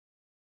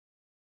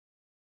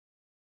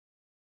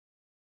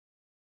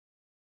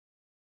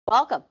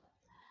Welcome.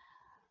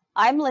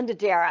 I'm Linda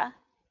Darragh,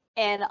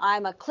 and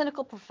I'm a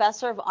clinical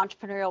professor of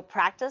entrepreneurial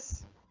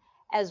practice,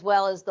 as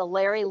well as the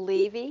Larry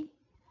Levy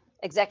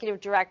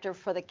Executive Director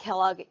for the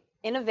Kellogg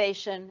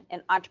Innovation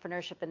and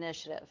Entrepreneurship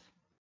Initiative.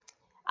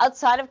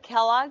 Outside of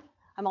Kellogg,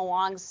 I'm a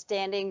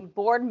long-standing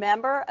board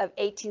member of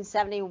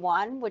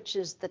 1871, which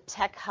is the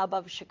tech hub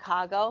of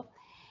Chicago,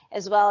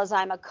 as well as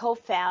I'm a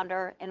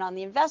co-founder and on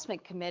the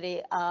investment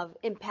committee of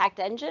Impact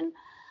Engine,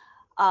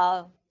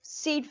 a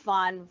seed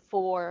fund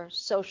for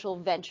social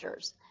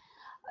ventures.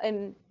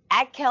 And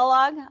at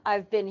Kellogg,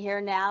 I've been here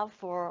now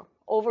for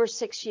over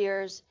 6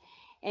 years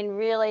and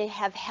really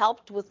have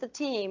helped with the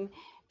team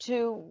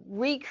to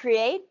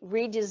recreate,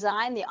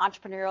 redesign the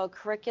entrepreneurial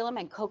curriculum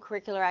and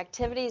co-curricular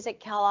activities at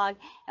Kellogg,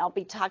 and I'll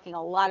be talking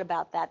a lot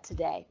about that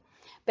today.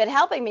 But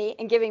helping me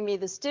and giving me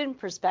the student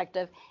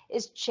perspective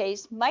is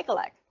Chase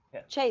Michalek. Yeah.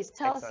 Chase,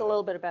 tell us a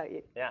little bit about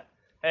you. Yeah.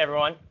 Hey,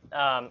 everyone.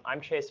 I'm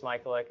Chase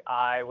Michalek.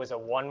 I was a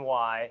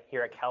 1Y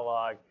here at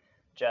Kellogg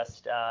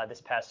just this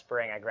past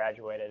spring. I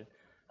graduated.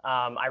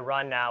 I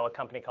run now a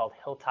company called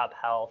Hilltop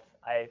Health.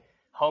 I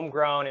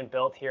homegrown and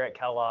built here at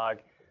Kellogg.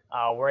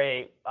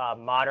 We're a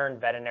modern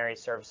veterinary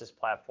services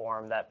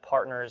platform that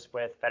partners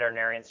with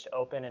veterinarians to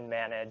open and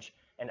manage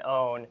and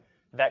own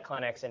vet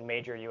clinics in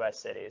major U.S.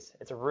 cities.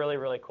 It's a really,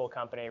 really cool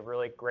company,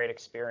 really great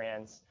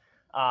experience,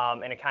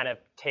 and it kind of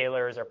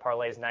tailors or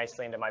parlays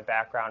nicely into my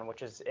background,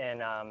 which is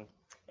in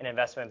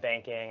investment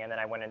banking, and then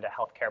I went into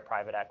healthcare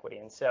private equity.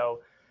 And so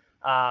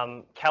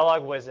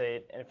Kellogg was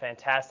a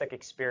fantastic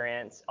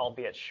experience,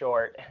 albeit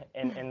short,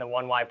 in the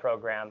 1Y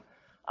program,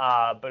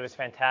 but it was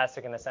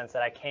fantastic in the sense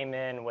that I came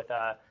in with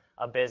a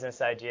business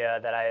idea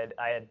that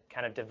I had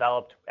kind of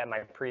developed at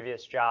my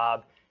previous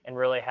job and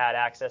really had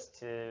access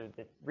to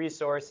the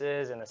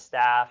resources and the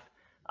staff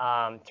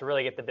to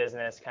really get the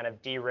business kind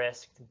of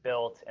de-risked,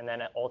 built, and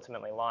then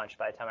ultimately launched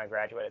by the time I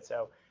graduated.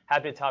 So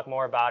happy to talk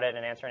more about it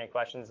and answer any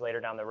questions later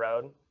down the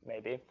road,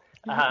 maybe.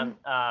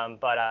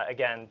 But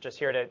again, just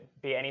here to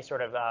be any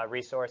sort of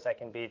resource I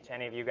can be to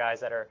any of you guys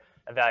that are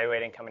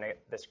evaluating coming to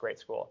this great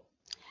school.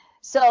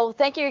 So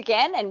thank you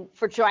again and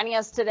for joining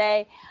us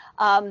today.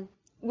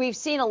 We've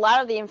seen a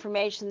lot of the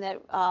information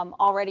that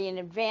already in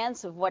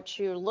advance of what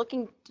you're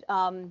looking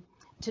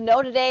to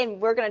know today,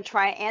 and we're going to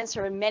try and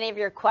answer many of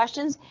your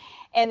questions.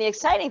 And the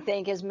exciting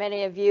thing is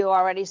many of you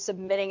are already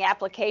submitting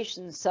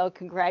applications, so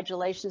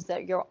congratulations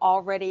that you're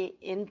already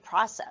in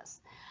process.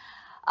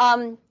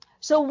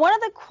 So one of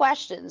the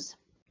questions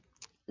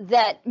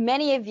that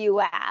many of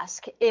you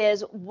ask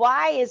is,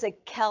 why is a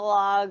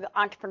Kellogg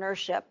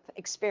entrepreneurship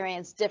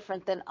experience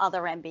different than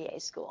other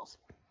MBA schools?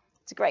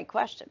 It's a great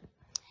question.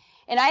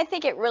 And I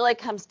think it really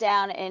comes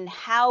down in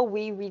how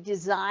we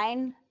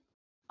redesigned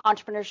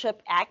entrepreneurship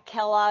at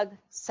Kellogg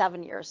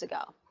 7 years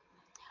ago.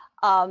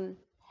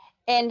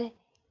 And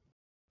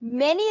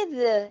many of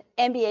the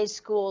MBA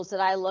schools that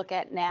I look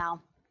at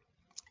now,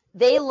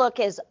 they look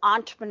as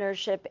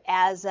entrepreneurship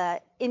as an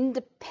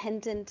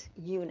independent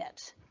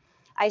unit.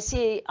 I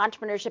see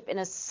entrepreneurship in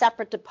a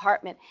separate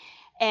department.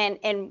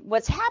 And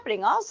what's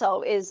happening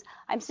also is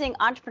I'm seeing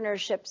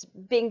entrepreneurships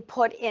being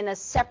put in a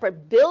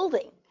separate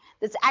building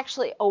that's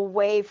actually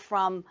away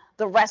from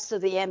the rest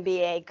of the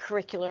MBA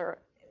curricular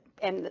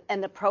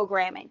and the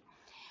programming.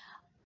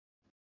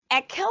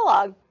 At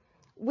Kellogg,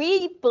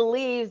 we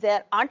believe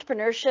that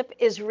entrepreneurship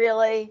is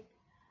really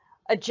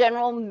a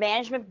general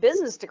management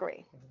business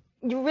degree.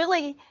 You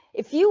really,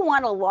 if you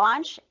want to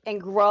launch and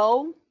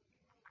grow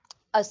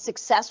a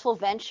successful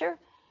venture,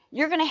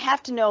 you're going to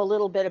have to know a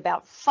little bit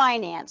about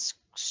finance,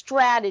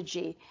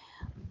 strategy,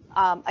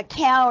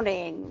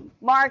 accounting,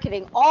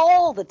 marketing,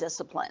 all the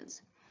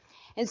disciplines.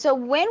 And so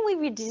when we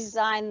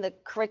redesigned the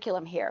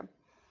curriculum here,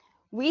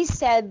 we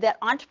said that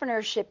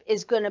entrepreneurship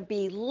is going to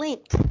be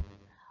linked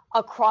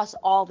across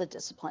all the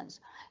disciplines.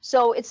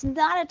 So it's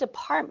not a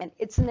department,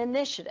 it's an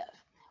initiative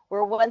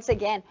where once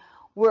again,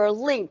 we're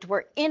linked,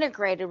 we're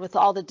integrated with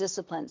all the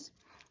disciplines.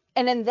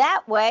 And in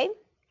that way,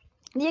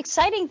 the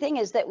exciting thing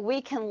is that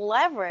we can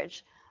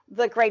leverage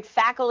the great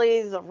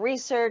faculty, the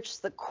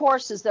research, the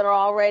courses that are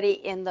already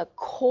in the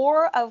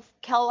core of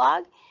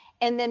Kellogg,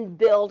 and then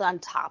build on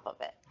top of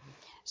it.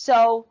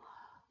 So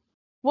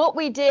what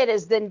we did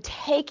is then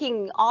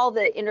taking all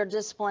the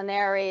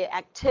interdisciplinary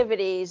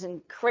activities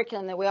and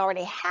curriculum that we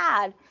already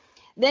had,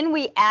 then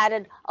we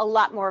added a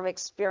lot more of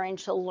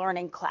experiential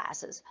learning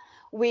classes.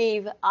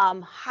 We've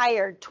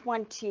hired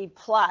 20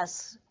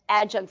 plus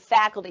adjunct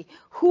faculty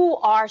who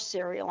are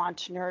serial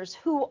entrepreneurs,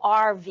 who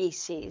are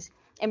VCs,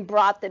 and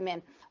brought them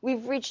in.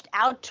 We've reached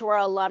out to our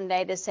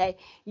alumni to say,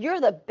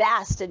 you're the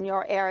best in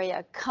your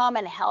area, come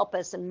and help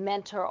us and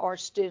mentor our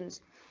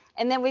students.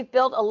 And then we've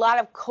built a lot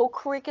of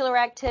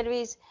co-curricular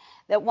activities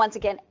that once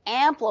again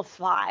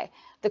amplify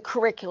the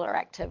curricular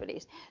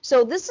activities.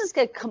 So this is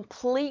a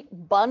complete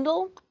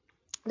bundle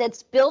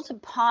that's built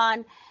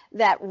upon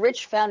that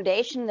rich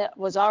foundation that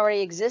was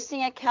already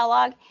existing at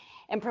Kellogg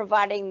and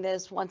providing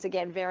this, once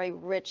again, very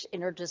rich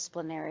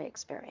interdisciplinary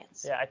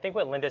experience. Yeah, I think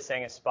what Linda's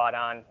saying is spot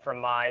on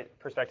from my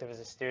perspective as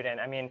a student.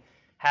 I mean,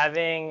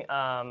 having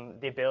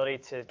the ability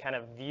to kind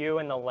of view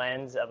in the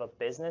lens of a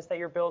business that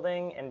you're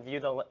building and view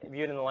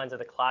it in the lens of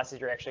the classes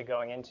you're actually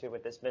going into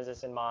with this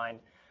business in mind,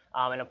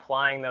 and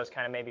applying those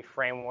kind of maybe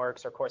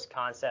frameworks or course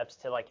concepts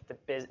to like the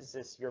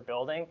business you're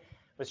building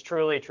was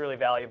truly, truly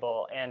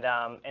valuable. And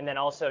then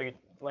also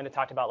Linda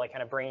talked about like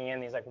kind of bringing in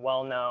these like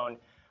well-known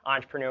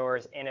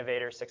entrepreneurs,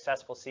 innovators,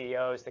 successful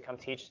CEOs to come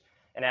teach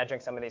and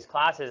adjunct some of these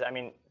classes. I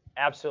mean,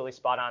 absolutely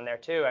spot on there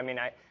too. I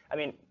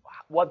mean,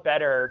 what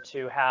better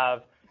to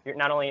have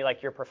not only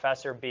like your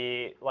professor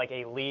be like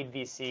a lead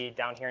VC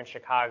down here in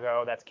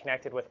Chicago that's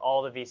connected with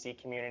all the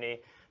VC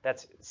community,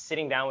 that's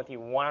sitting down with you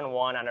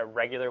one-on-one on a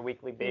regular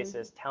weekly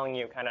basis, telling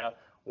you kind of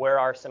where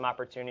are some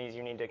opportunities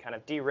you need to kind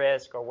of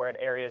de-risk, or what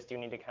areas do you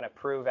need to kind of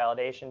prove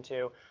validation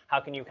to? How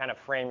can you kind of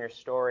frame your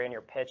story and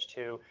your pitch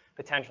to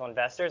potential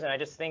investors? And I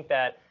just think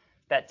that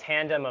that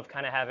tandem of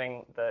kind of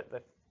having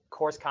the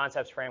course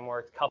concepts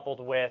framework coupled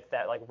with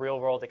that like real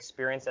world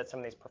experience that some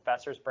of these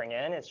professors bring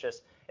in, it's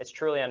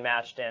truly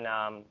unmatched in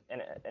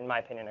my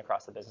opinion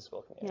across the business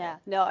school community. Yeah,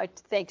 no,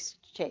 thanks,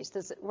 Chase.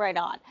 That's right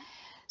on.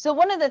 So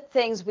one of the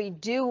things we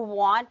do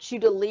want you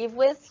to leave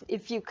with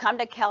if you come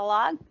to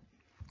Kellogg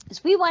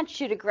is we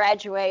want you to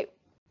graduate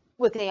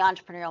with the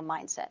entrepreneurial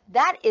mindset.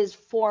 That is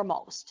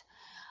foremost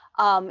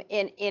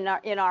in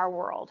our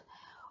world.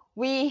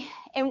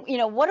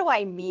 What do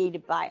I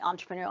mean by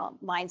entrepreneurial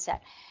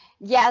mindset?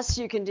 Yes,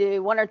 you can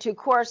do 1 or 2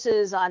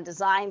 courses on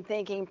design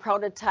thinking,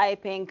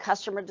 prototyping,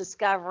 customer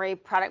discovery,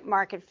 product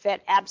market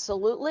fit,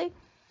 absolutely.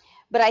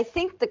 But I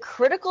think the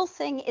critical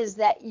thing is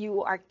that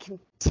you are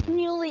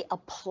continually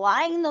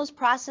applying those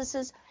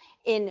processes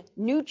in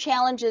new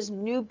challenges,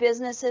 new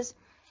businesses.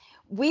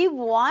 We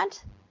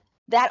want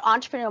that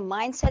entrepreneurial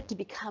mindset to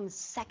become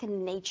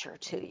second nature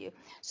to you,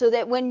 so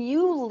that when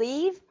you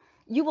leave,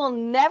 you will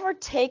never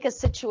take a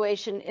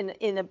situation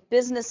in a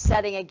business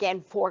setting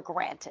again for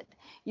granted.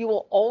 You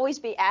will always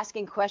be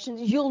asking questions.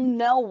 You'll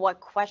know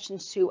what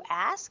questions to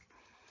ask.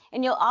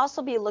 And you'll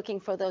also be looking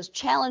for those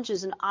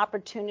challenges and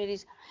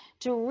opportunities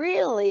to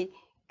really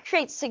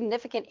create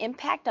significant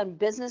impact on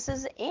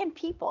businesses and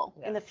people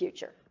in the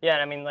future. Yeah,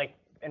 and I mean, like,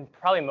 and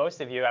probably most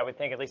of you, I would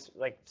think, at least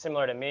like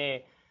similar to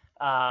me,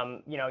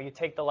 you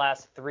take the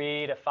last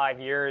 3 to 5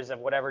 years of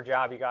whatever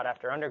job you got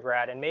after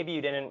undergrad, and maybe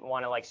you didn't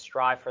want to like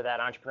strive for that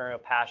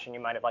entrepreneurial passion you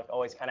might have like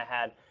always kind of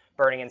had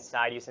burning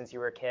inside you since you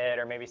were a kid,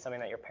 or maybe something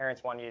that your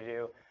parents wanted you to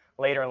do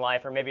later in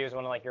life, or maybe it was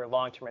one of like your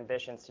long-term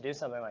ambitions to do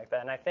something like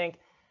that. And I think,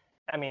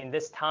 I mean,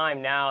 this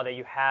time now that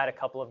you had a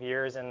couple of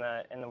years in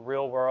the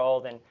real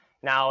world, and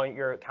now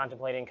you're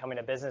contemplating coming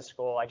to business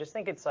school, I just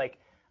think it's like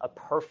a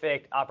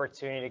perfect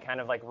opportunity to kind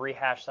of like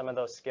rehash some of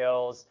those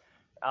skills,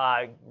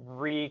 kind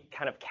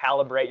of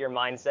calibrate your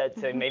mindset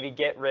to maybe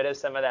get rid of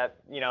some of that,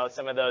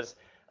 some of those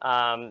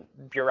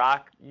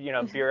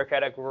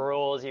bureaucratic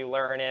rules you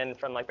learn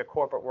from like the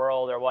corporate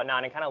world or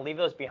whatnot, and kind of leave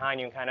those behind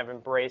you and kind of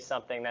embrace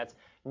something that's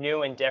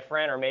new and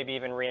different, or maybe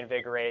even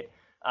reinvigorate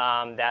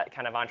that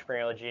kind of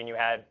entrepreneurial gene you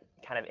had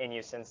kind of in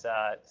you since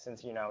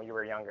you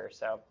were younger.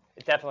 So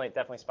it's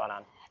definitely spot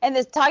on. And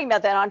this, talking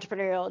about that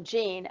entrepreneurial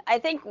gene, I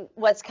think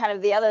what's kind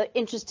of the other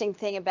interesting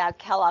thing about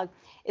Kellogg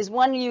is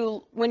when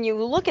you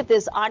look at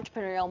this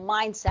entrepreneurial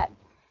mindset,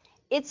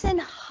 it's in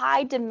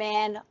high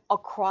demand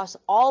across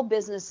all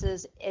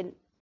businesses in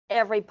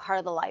every part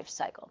of the life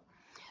cycle.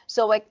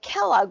 So at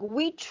Kellogg,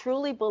 we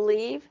truly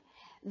believe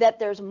that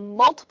there's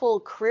multiple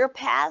career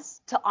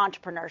paths to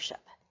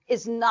entrepreneurship.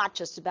 It's not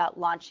just about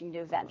launching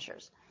new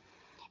ventures.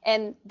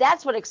 And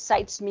that's what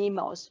excites me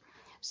most.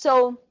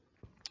 So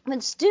when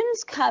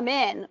students come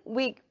in,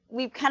 we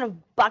kind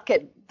of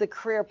bucket the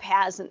career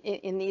paths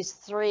in these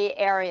 3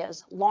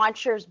 areas: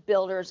 launchers,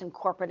 builders, and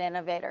corporate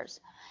innovators.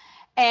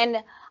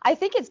 And I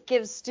think it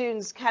gives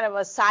students kind of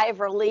a sigh of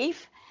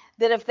relief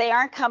that if they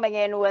aren't coming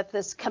in with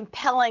this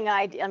compelling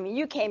idea, I mean,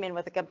 you came in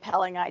with a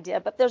compelling idea,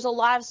 but there's a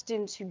lot of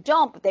students who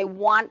don't, but they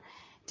want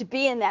to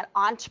be in that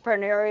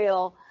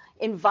entrepreneurial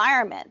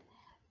environment.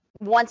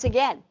 Once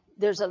again,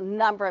 there's a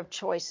number of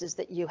choices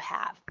that you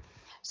have.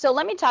 So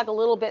let me talk a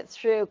little bit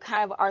through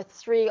kind of our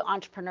 3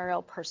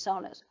 entrepreneurial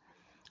personas.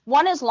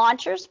 One is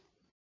launchers.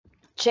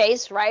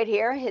 Chase right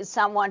here is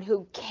someone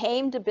who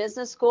came to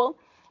business school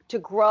to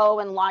grow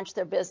and launch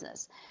their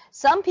business.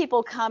 Some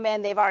people come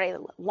in, they've already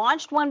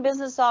launched one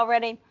business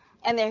already,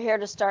 and they're here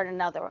to start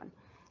another one.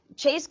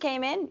 Chase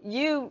came in,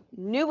 you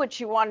knew what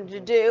you wanted to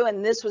do,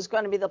 and this was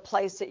going to be the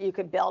place that you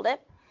could build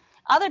it.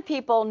 Other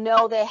people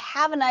know they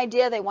have an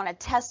idea, they want to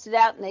test it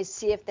out, and they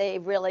see if they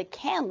really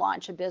can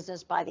launch a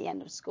business by the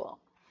end of school.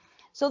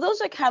 So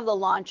those are kind of the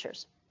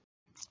launchers.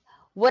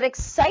 What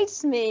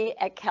excites me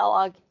at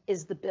Kellogg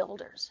is the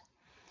builders.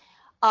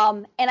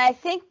 And I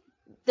think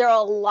there are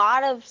a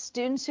lot of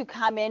students who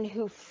come in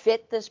who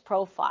fit this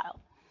profile.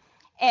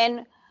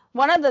 And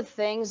one of the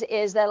things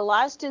is that a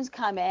lot of students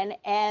come in,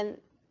 and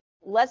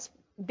let's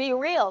be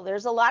real,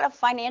 there's a lot of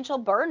financial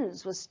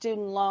burdens with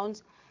student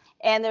loans,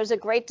 and there's a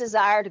great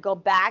desire to go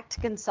back to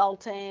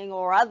consulting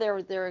or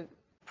their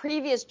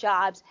previous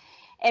jobs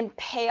and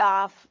pay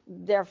off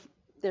their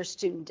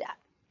student debt.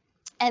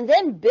 and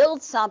then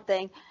build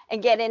something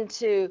and get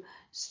into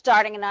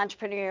starting an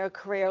entrepreneurial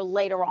career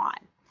later on.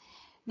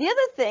 The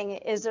other thing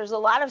is there's a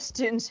lot of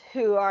students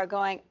who are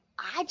going,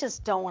 I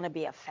just don't want to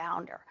be a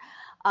founder.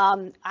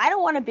 I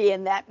don't want to be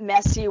in that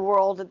messy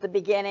world at the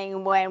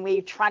beginning when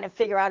we're trying to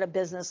figure out a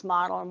business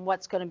model and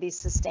what's going to be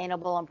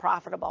sustainable and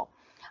profitable.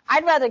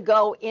 I'd rather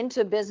go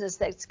into a business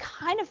that's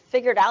kind of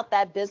figured out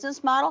that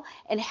business model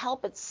and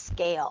help it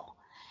scale.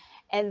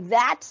 And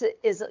that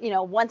is,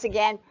 once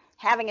again,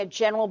 having a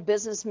general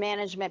business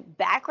management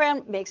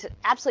background makes it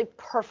absolutely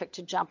perfect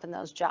to jump in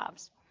those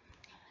jobs.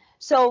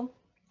 So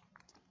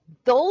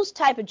those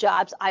type of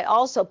jobs I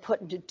also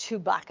put into two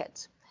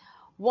buckets.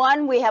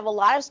 One, we have a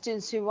lot of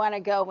students who want to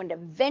go into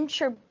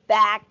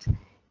venture-backed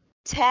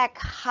tech,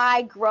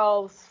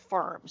 high-growth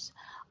firms.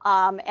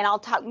 And I'll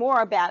talk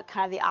more about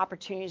kind of the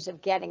opportunities of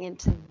getting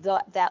into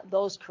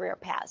those career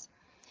paths.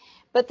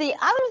 But the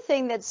other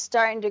thing that's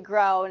starting to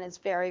grow, and it's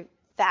very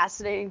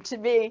fascinating to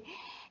me,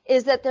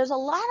 is that there's a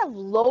lot of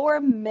lower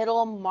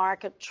middle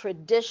market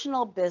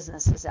traditional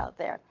businesses out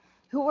there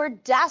who are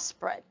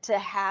desperate to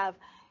have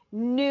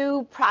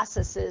new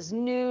processes,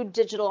 new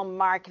digital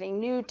marketing,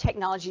 new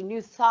technology,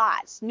 new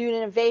thoughts, new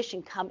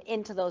innovation come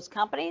into those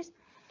companies.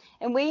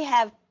 And we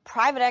have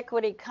private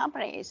equity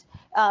companies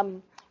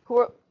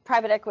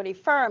private equity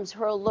firms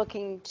who are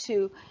looking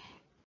to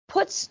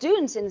put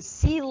students in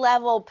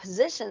C-level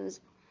positions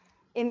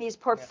in these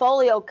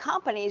portfolio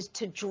companies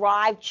to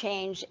drive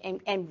change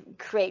and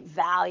create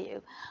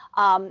value.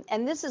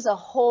 And this is a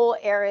whole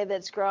area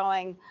that's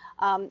growing,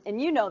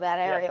 and you know that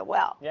area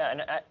well. Yeah,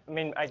 and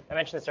I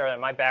mentioned this earlier.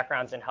 My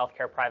background's in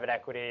healthcare private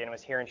equity and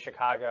was here in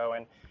Chicago.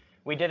 And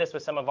we did this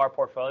with some of our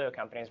portfolio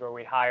companies where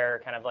we hire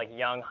kind of like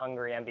young,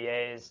 hungry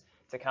MBAs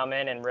to come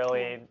in and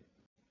really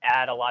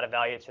add a lot of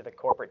value to the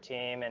corporate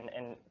team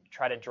and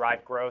try to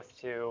drive growth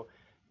to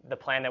the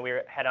plan that we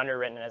had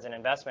underwritten as an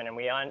investment. And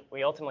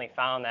we ultimately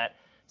found that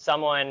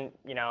someone,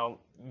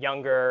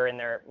 younger in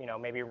their,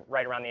 maybe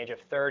right around the age of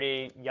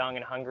 30, young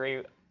and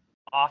hungry,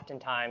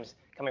 oftentimes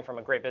coming from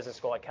a great business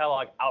school like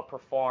Kellogg,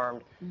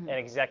 outperformed an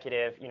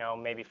executive,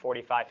 maybe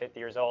 45, 50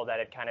 years old that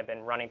had kind of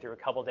been running through a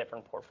couple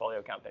different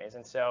portfolio companies.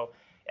 And so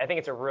I think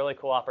it's a really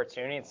cool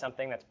opportunity. It's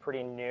something that's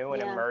pretty new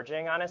and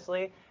emerging,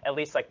 honestly, at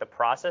least like the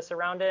process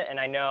around it. And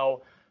I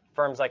know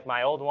firms like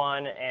my old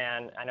one,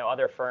 and I know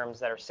other firms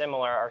that are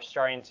similar, are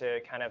starting to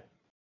kind of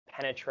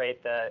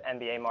penetrate the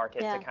MBA market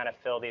to kind of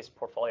fill these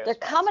portfolio spots.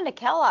 They're coming to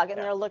Kellogg and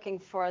they're looking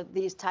for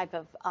these type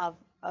of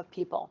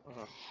people.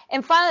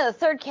 And finally, the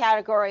third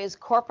category is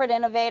corporate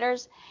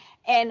innovators.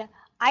 And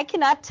I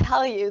cannot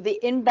tell you the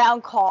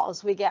inbound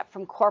calls we get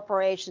from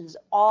corporations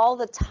all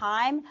the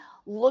time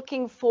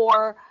looking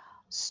for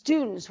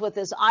students with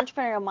this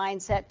entrepreneurial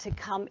mindset to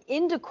come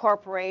into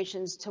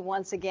corporations to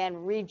once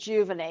again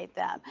rejuvenate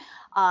them,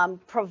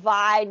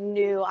 provide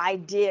new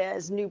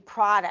ideas, new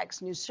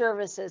products, new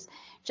services.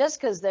 Just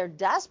because they're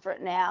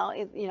desperate now,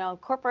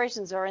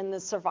 corporations are in the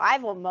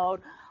survival mode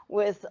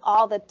with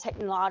all the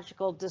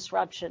technological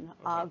disruption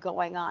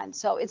going on.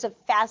 So it's a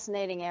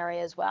fascinating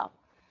area as well.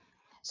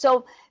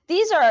 So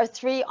these are our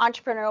three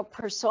entrepreneurial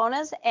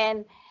personas,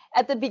 and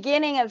at the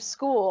beginning of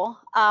school,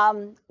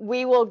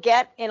 we will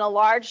get in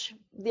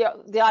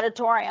the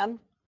auditorium,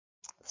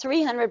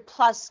 300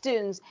 plus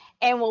students,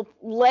 and we'll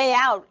lay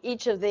out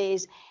each of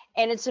these.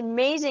 And it's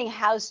amazing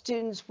how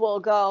students will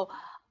go,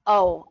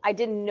 oh, I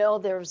didn't know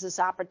there was this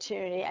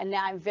opportunity, and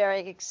now I'm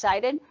very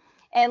excited.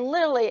 And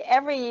literally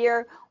every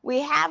year, we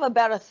have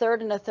about a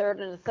third and a third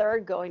and a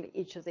third going to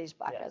each of these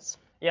buckets.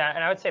 Yeah,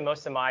 and I would say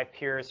most of my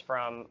peers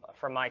from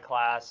my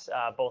class,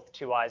 both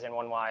 2Ys and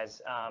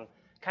 1Ys,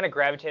 kind of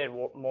gravitated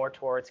more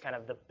towards kind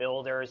of the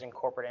builders and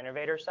corporate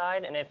innovator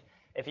side. And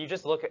if you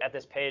just look at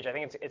this page, I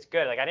think it's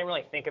good. Like, I didn't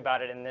really think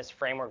about it in this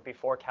framework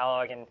before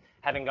Kellogg, and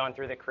having gone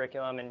through the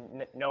curriculum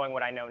and knowing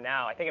what I know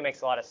now, I think it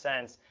makes a lot of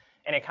sense.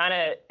 And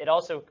it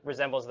also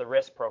resembles the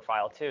risk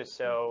profile too.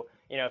 So,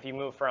 if you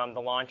move from the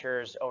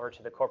launchers over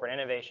to the corporate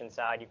innovation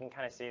side, you can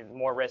kind of see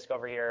more risk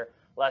over here,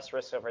 less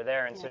risk over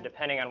there. And so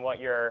depending on what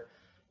your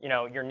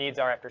needs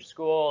are after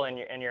school and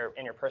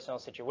your personal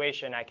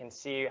situation, I can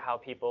see how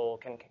people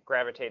can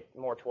gravitate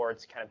more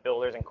towards kind of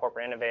builders and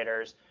corporate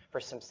innovators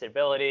for some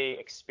stability,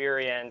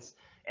 experience,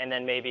 and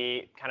then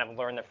maybe kind of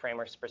learn the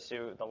frameworks to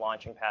pursue the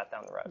launching path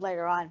down the road.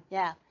 Later on,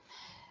 yeah.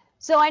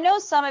 So I know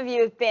some of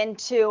you have been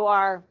to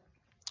our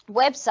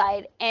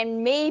website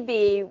and may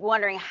be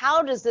wondering,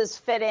 how does this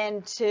fit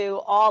into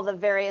all the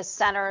various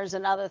centers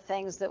and other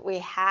things that we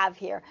have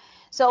here?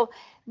 So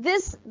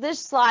this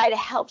slide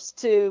helps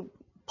to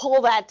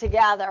pull that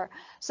together.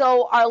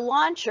 So our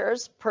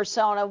launchers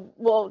persona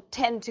will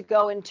tend to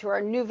go into our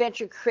new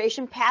venture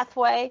creation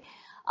pathway.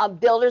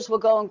 Builders will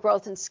go in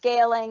growth and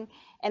scaling,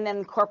 and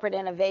then corporate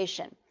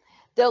innovation.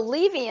 The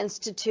Levy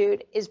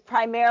Institute is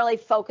primarily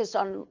focused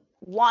on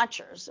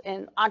launchers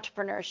and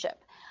entrepreneurship.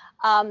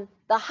 The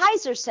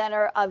Heiser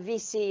Center of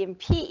VC and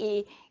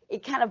PE,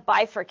 it kind of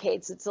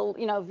bifurcates. It's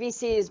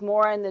VC is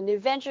more in the new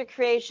venture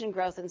creation,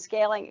 growth and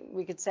scaling.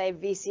 We could say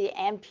VC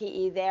and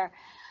PE there.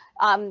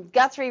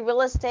 Guthrie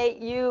Real Estate,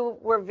 you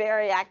were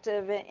very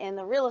active in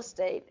the real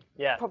estate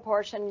Yeah.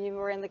 proportion. You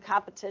were in the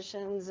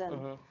competitions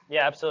and.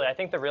 Yeah, absolutely. I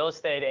think the real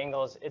estate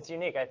angle it's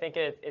unique. I think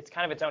it's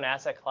kind of its own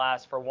asset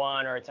class for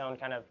one, or its own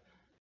kind of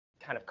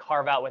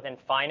carve out within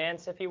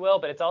finance, if you will.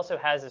 But it also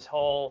has this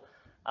whole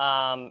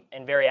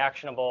and very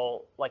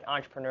actionable like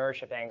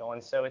entrepreneurship angle.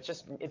 And so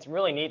it's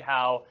really neat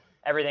how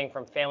everything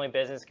from family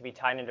business can be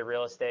tied into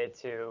real estate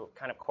to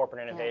kind of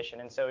corporate innovation.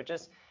 And so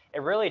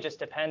it really just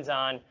depends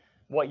on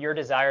what your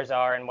desires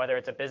are, and whether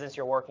it's a business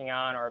you're working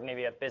on or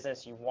maybe a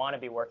business you want to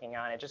be working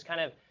on. It just kind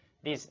of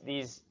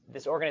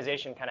this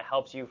organization kind of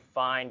helps you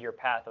find your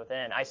path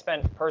within. I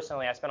spent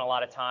a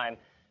lot of time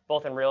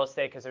both in real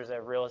estate, because there's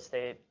a real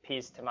estate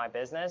piece to my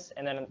business,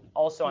 and then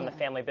also on the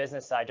family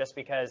business side, just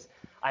because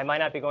I might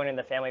not be going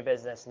into the family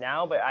business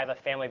now, but I have a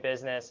family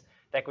business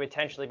that could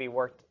potentially be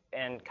worked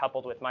and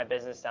coupled with my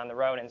business down the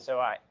road. And so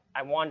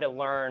I wanted to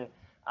learn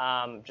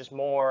just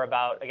more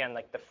about, again,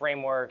 like the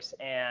frameworks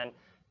and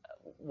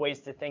ways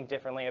to think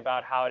differently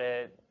about how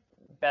to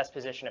best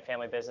position a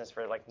family business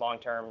for like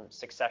long-term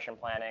succession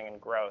planning and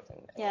growth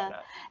and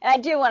whatnot. And I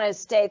do want to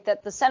state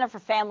that the Center for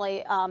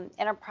Family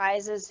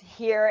Enterprises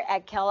here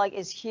at Kellogg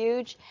is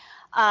huge.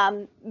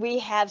 We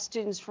have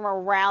students from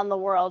around the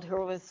world who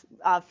are with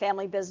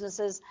family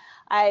businesses.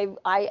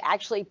 I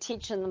actually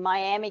teach in the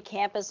Miami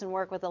campus and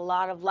work with a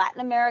lot of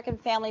Latin American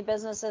family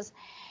businesses.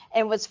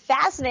 And what's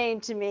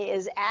fascinating to me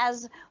is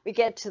as we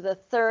get to the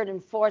third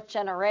and fourth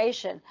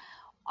generation,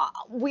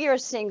 we are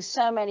seeing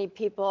so many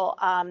people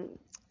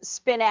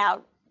spin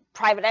out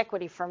private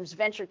equity firms,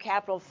 venture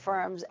capital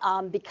firms,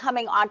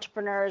 becoming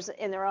entrepreneurs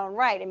in their own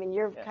right. I mean,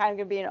 you're kind of going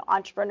to be an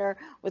entrepreneur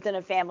within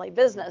a family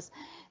business.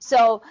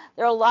 So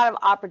there are a lot of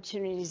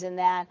opportunities in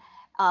that.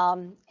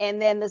 And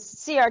then the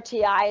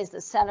CRTI is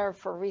the Center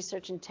for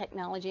Research and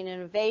Technology and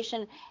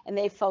Innovation, and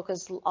they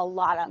focus a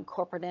lot on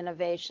corporate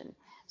innovation.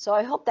 So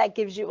I hope that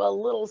gives you a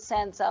little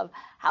sense of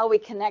how we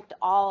connect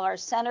all our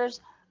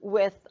centers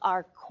with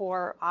our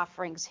core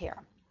offerings here.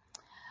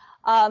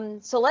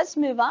 So let's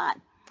move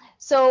on.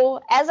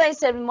 So as I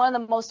said, one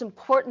of the most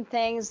important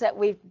things that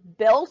we've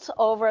built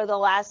over the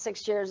last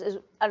 6 years is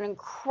an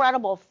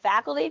incredible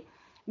faculty,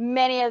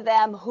 many of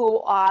them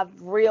who have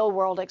real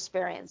world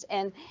experience.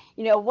 And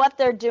you know what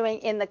they're doing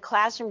in the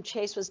classroom,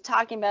 Chase was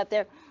talking about,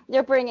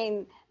 they're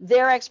bringing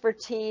their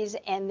expertise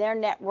and their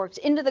networks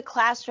into the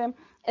classroom,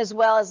 as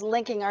well as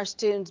linking our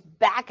students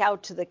back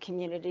out to the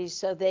community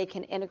so they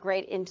can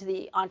integrate into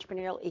the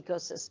entrepreneurial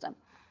ecosystem.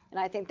 And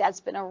I think that's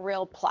been a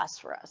real plus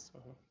for us.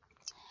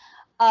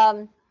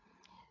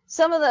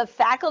 Some of the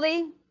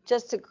faculty,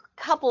 just a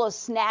couple of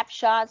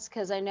snapshots,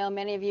 because I know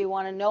many of you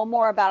want to know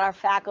more about our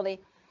faculty.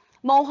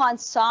 Mohan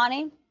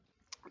Sawhney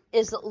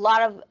does a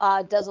lot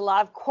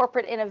of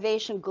corporate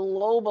innovation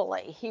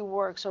globally. He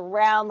works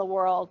around the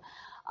world.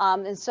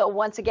 And so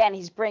once again,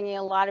 he's bringing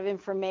a lot of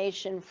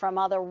information from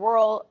other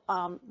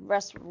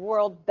rest of the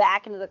world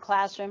back into the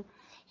classroom.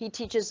 He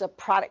teaches a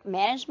product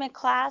management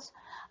class,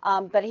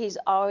 but he's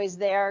always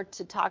there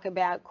to talk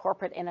about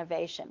corporate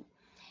innovation.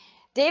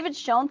 David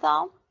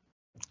Schoenthal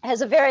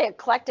has a very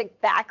eclectic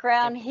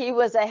background. He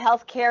was a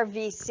healthcare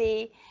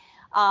VC.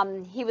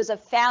 He was a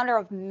founder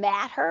of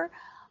Matter,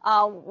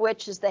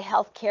 which is the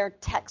healthcare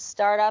tech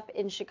startup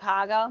in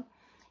Chicago.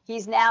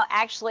 He's now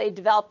actually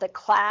developed a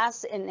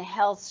class in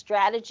health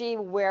strategy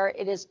where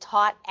it is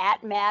taught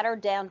at Matter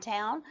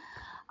downtown.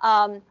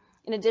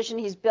 In addition,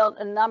 he's built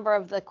a number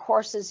of the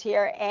courses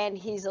here, and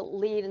he's a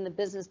lead in the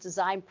business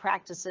design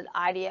practice at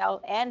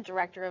IDEO and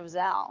director of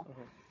Zell.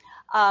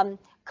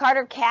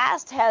 Carter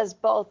Cast has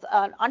both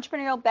an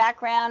entrepreneurial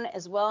background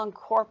as well in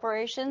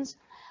corporations.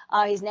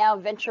 He's now a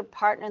venture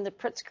partner in the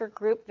Pritzker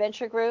Group,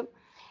 Venture Group,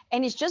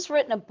 and he's just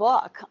written a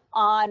book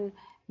on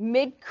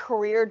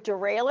mid-career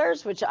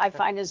derailers, which I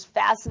find is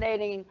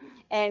fascinating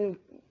and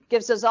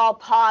gives us all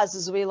pause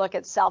as we look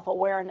at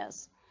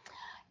self-awareness.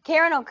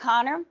 Karen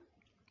O'Connor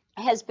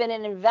has been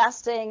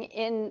investing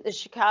in the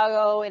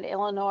Chicago and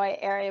Illinois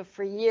area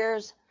for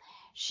years.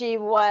 She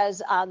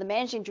was the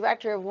managing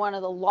director of one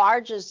of the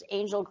largest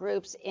angel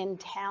groups in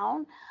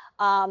town.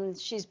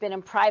 She's been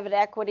in private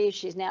equity.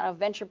 She's now a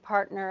venture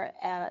partner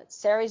at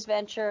Ceres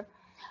Venture.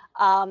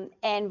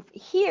 And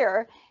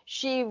here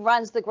she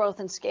runs the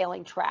growth and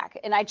scaling track.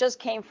 And I just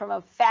came from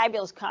a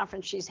fabulous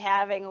conference she's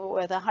having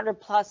with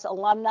 100+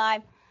 alumni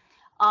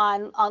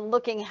on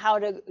looking how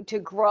to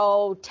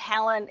grow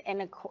talent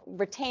and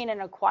retain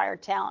and acquire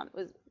talent,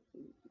 with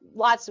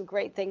lots of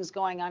great things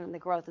going on in the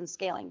growth and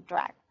scaling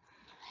track.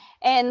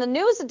 And the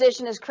newest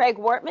addition is Craig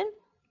Wortman,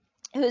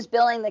 who's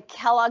building the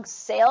Kellogg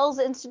Sales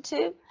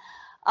Institute.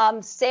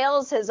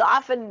 Sales has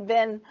often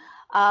been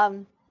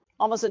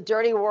almost a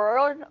dirty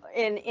word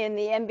in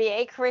the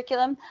MBA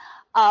curriculum.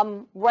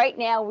 Right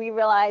now, we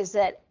realize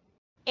that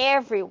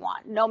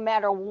everyone, no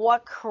matter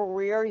what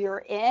career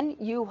you're in,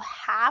 you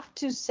have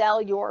to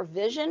sell your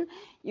vision.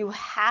 You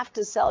have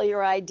to sell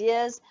your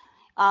ideas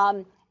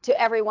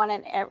to everyone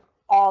and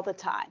all the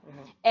time.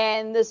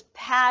 And this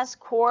past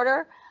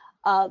quarter,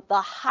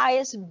 the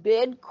highest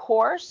bid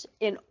course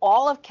in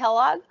all of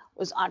Kellogg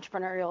was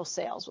entrepreneurial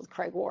sales with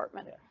Craig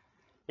Wortman.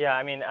 Yeah,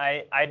 I mean,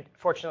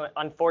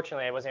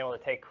 unfortunately, I wasn't able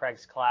to take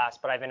Craig's class,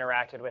 but I've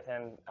interacted with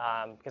him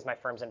because my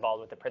firm's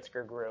involved with the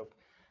Pritzker Group.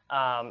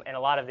 And a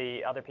lot of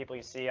the other people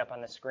you see up on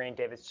the screen,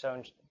 David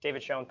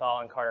Schoenthal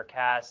and Carter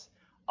Cass,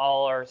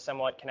 all are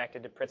somewhat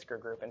connected to Pritzker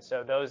Group. And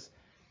so those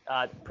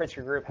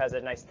Pritzker Group has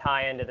a nice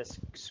tie into this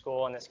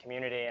school and this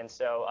community. And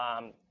so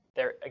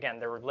they're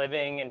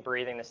living and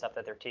breathing the stuff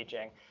that they're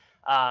teaching.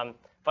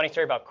 Funny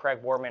story about Craig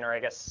Wortman, or I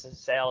guess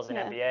sales and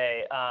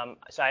MBA.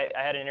 So I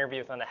had an interview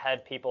with one of the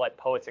head people at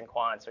Poets and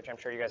Quants, which I'm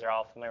sure you guys are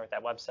all familiar with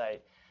that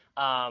website.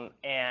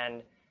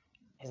 And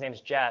his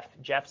name's Jeff.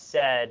 Jeff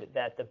said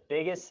that the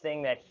biggest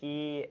thing that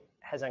he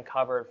has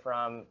uncovered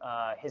from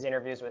his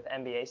interviews with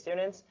MBA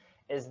students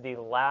is the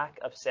lack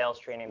of sales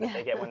training that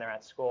they get when they're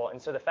at school.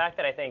 And so the fact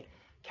that I think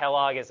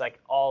Kellogg is like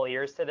all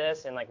ears to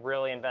this and like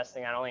really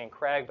investing not only in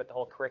Craig, but the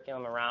whole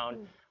curriculum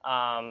around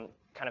kind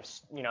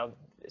of,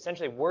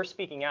 essentially we're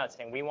speaking out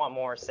saying we want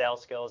more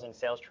sales skills and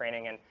sales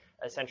training and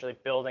essentially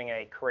building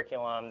a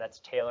curriculum that's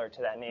tailored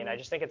to that need. I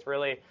just think it's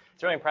really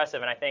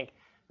impressive. And I think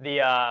the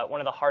one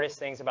of the hardest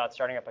things about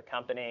starting up a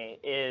company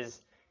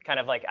is kind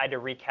of like I had to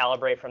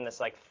recalibrate from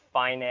this like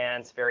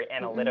finance, very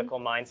analytical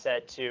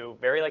mindset to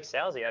very like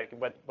salesy.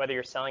 Like whether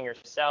you're selling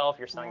yourself,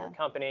 you're selling your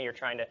company, you're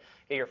trying to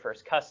get your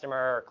first customer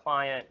or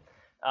client,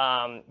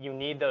 you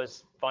need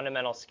those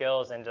fundamental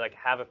skills, and to like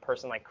have a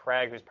person like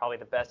Craig, who's probably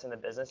the best in the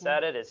business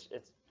at it,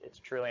 it's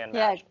truly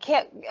unmatched.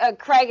 Yeah,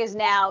 Craig is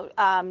now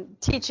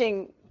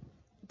teaching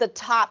the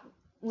top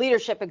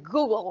leadership at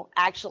Google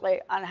actually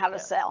on how to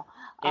sell.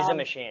 He's a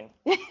machine.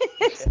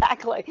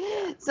 Exactly.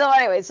 So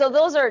anyway, so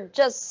those are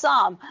just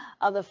some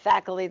of the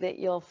faculty that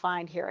you'll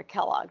find here at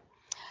Kellogg.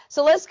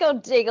 So let's go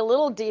dig a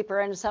little deeper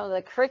into some of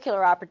the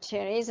curricular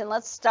opportunities, and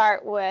let's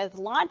start with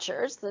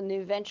launchers, the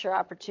new venture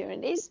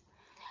opportunities.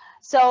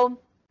 So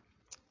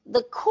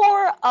the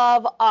core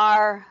of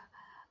our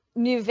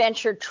new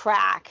venture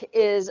track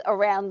is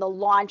around the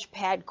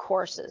Launchpad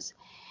courses.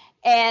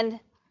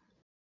 And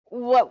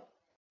what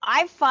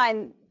I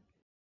find,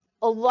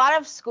 a lot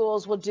of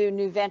schools will do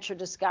new venture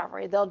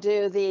discovery. They'll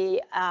do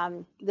the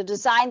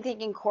design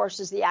thinking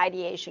courses, the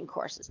ideation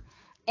courses.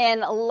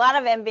 And a lot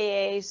of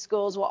MBA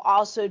schools will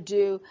also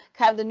do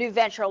kind of the new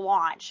venture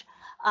launch.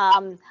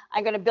 I'm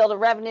going to build a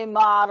revenue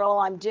model,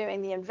 I'm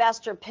doing the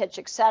investor pitch,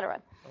 etc.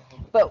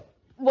 But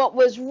what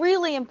was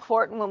really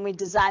important when we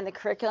designed the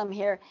curriculum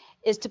here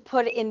is to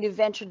put it in new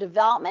venture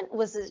development,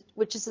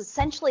 which is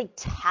essentially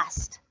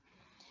test.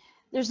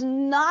 There's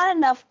not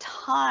enough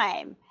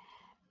time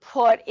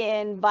put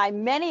in by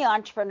many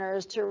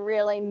entrepreneurs to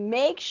really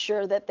make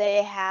sure that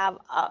they have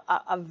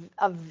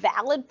a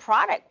valid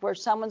product where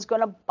someone's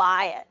going to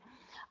buy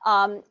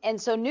it.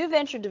 And so new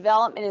venture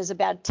development is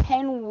about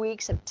 10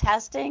 weeks of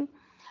testing.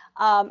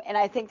 And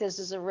I think this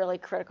is a really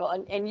critical,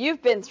 and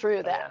you've been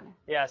through that.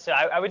 Yeah, so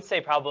I would say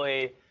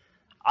probably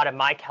out of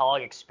my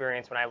Kellogg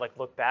experience, when I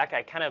look back,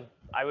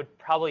 I would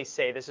probably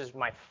say this is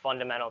my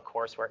fundamental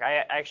coursework.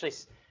 I actually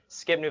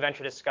skipped new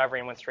venture discovery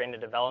and went straight into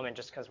development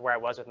just because where I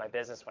was with my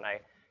business when I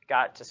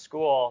got to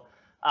school.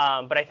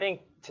 But I think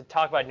to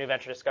talk about new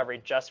venture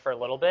discovery just for a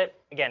little bit,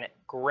 again,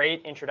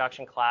 great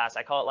introduction class.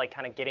 I call it like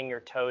kind of getting your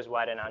toes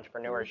wet in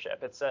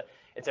entrepreneurship. It's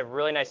a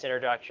really nice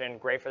introduction,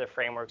 great for the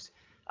frameworks.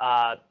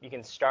 You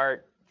can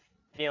start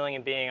feeling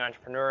and being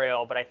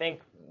entrepreneurial, but I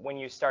think when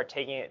you start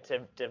taking it to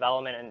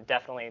development and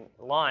definitely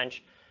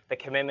launch, the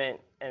commitment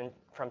and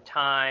from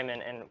time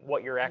and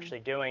what you're actually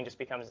doing just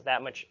becomes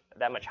that much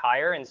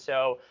higher. And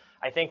so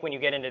I think when you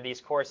get into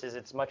these courses,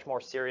 it's much more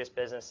serious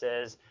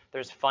businesses.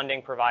 There's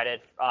funding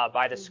provided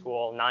by the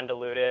school,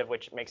 non-dilutive,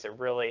 which makes it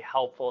really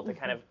helpful to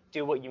kind of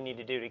do what you need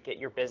to do to get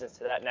your business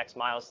to that next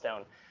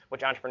milestone,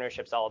 which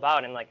entrepreneurship's all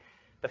about. And like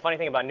the funny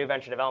thing about new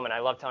venture development, I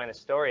love telling this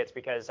story. It's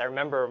because I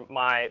remember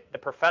the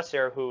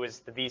professor who is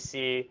the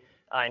VC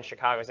in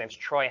Chicago, his name's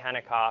Troy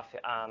Hennekoff.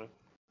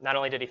 Not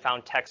only did he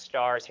found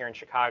Techstars here in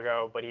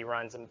Chicago, but he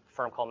runs a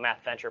firm called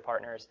Math Venture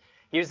Partners.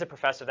 He was the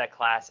professor of that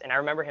class, and I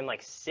remember him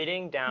like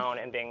sitting down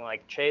and being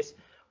like, Chase,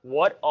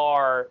 what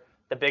are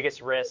the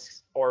biggest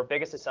risks or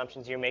biggest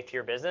assumptions you make to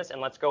your business,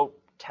 and let's go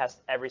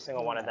test every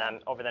single one of them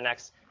over the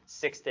next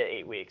 6 to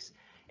 8 weeks.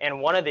 And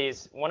one of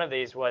these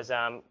was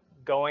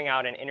going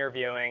out and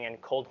interviewing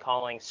and cold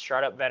calling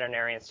startup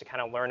veterinarians to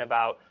kind of learn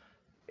about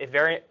if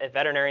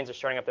veterinarians are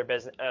starting up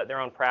their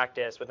own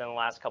practice within the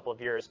last couple of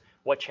years,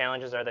 what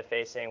challenges are they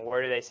facing?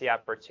 Where do they see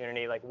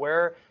opportunity? Like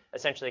where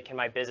essentially can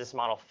my business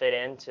model fit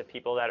into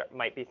people that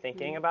might be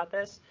thinking about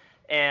this?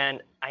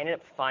 And I ended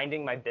up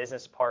finding my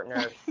business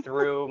partner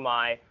through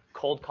my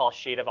cold call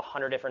sheet of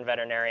 100 different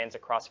veterinarians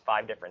across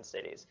 5 different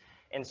cities.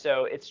 And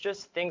so it's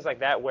just things like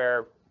that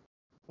where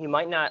you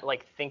might not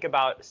like think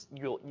about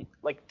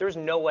there's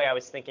no way I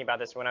was thinking about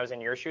this when I was in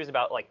your shoes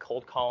about like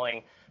cold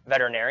calling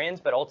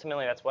veterinarians, but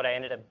ultimately that's what I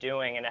ended up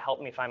doing, and it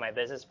helped me find my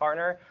business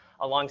partner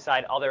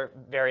alongside other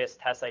various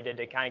tests I did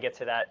to kind of get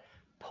to that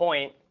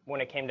point when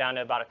it came down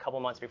to about a couple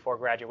months before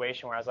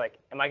graduation where I was like,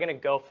 am I going to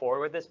go forward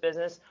with this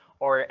business,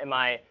 or am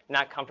I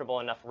not comfortable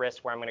enough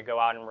risk where I'm going to go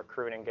out and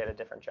recruit and get a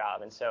different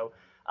job? And so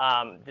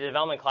the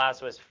development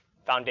class was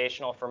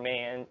foundational for me.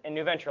 And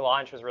New Venture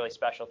Launch was really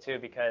special too,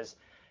 because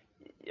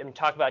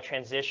talk about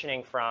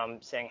transitioning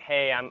from saying,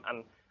 hey, I'm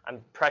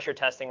pressure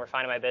testing,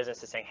 refining my business,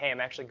 to saying, hey, I'm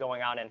actually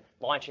going out and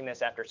launching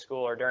this after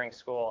school or during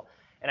school.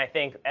 And I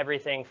think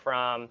everything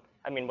from,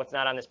 I mean, what's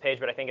not on this page,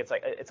 but I think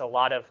it's a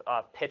lot of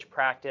pitch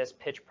practice,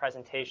 pitch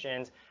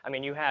presentations. I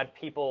mean, you had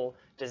people,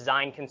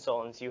 design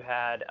consultants, you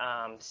had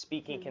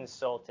speaking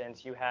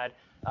consultants, you had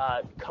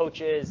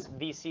coaches,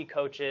 VC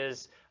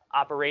coaches,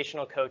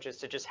 operational coaches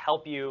to just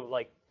help you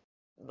like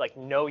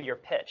know your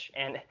pitch.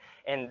 And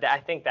I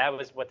think that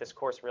was what this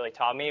course really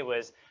taught me,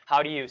 was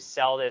how do you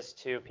sell this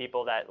to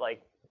people that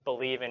like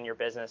believe in your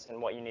business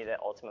and what you need to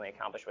ultimately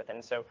accomplish with it.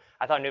 And so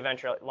I thought New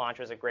Venture Launch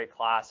was a great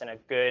class and a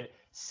good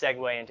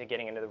segue into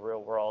getting into the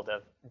real world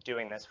of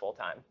doing this full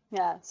time.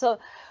 Yeah. So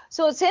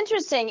it's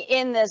interesting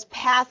in this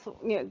path,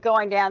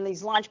 going down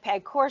these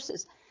Launchpad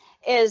courses,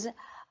 is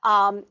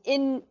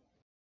in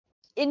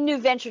New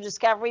Venture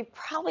Discovery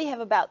probably have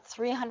about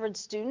 300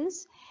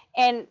 students,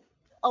 and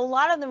a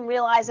lot of them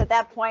realize at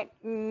that point,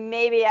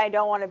 maybe I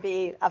don't want to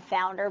be a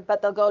founder,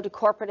 but they'll go to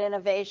corporate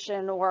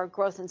innovation or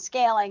growth and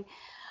scaling.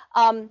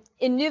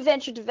 In New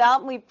Venture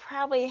Development, we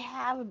probably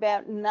have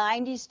about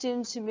 90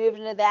 students who move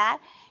into that.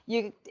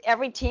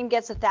 Every team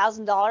gets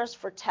 $1,000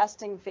 for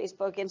testing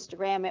Facebook,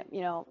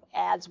 Instagram,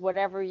 ads,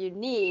 whatever you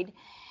need.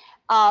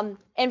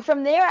 And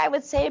from there, I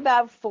would say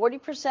about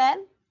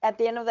 40% at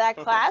the end of that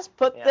class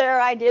put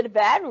their idea to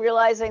bed,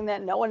 realizing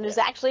that no one is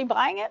actually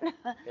buying it.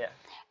 Yeah.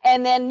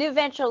 And then New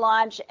Venture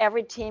Launch,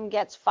 every team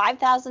gets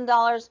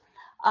 $5,000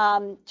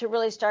 to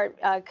really start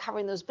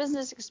covering those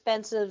business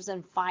expenses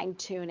and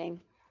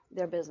fine-tuning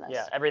their business.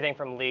 Yeah, everything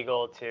from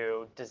legal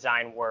to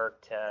design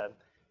work to,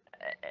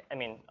 I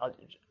mean,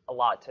 a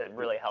lot to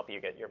really help you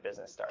get your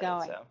business started.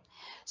 Going.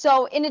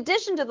 So in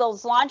addition to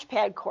those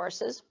Launchpad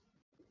courses,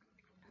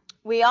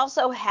 we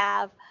also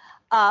have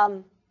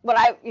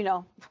what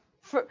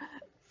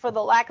for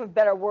the lack of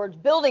better words,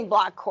 building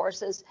block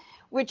courses,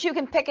 which you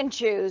can pick and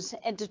choose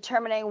in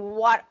determining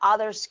what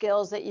other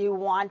skills that you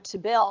want to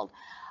build.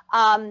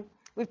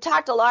 We've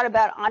talked a lot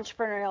about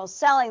entrepreneurial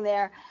selling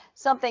there.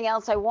 Something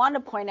else I want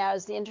to point out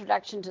is the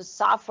introduction to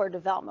software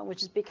development,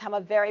 which has become a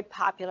very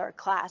popular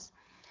class.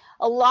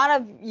 A lot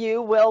of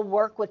you will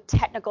work with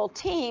technical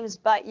teams,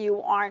 but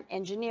you aren't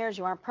engineers,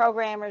 you aren't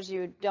programmers,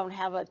 you don't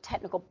have a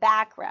technical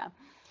background.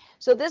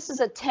 So this is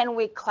a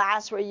 10-week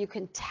class where you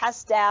can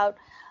test out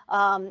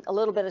a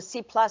little bit of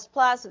C++ with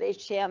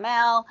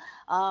HTML,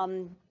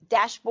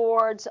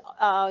 dashboards,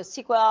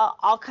 SQL,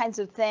 all kinds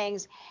of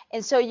things.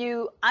 And so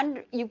you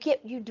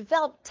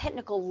develop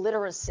technical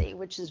literacy,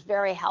 which is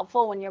very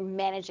helpful when you're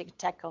managing a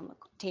technical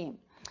team.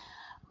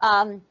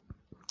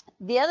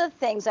 The other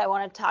things I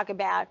want to talk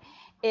about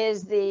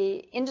is the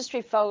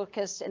industry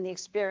focus and the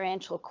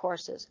experiential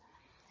courses.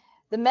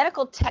 The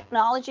medical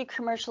technology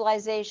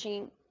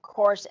commercialization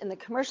course and the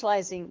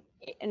commercializing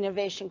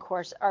innovation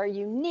course are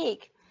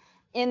unique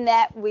in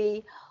that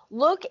we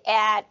look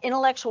at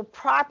intellectual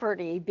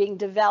property being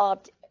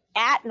developed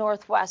at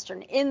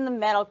Northwestern in the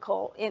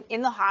medical,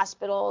 in the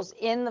hospitals,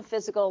 in the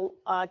physical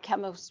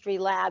chemistry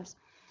labs,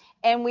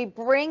 and we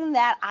bring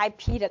that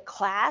IP to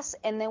class,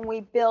 and then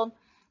we build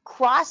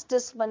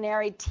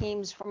cross-disciplinary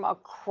teams from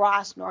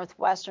across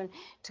Northwestern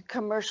to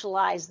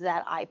commercialize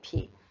that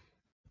IP.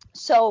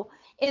 So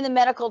in the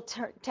medical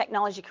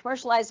technology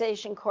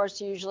commercialization course,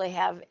 you usually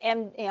have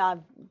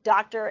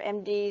doctor,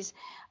 MDs,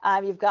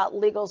 you've got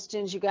legal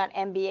students, you've got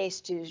MBA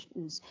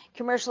students.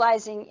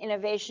 Commercializing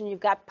innovation, you've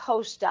got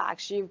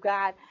postdocs, you've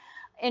got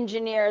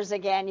engineers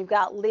again, you've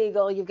got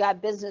legal, you've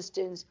got business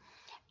students.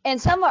 And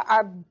some of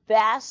our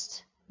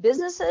best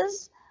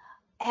businesses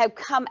have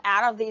come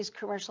out of these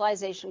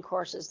commercialization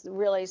courses,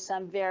 really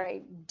some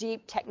very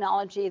deep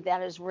technology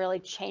that is really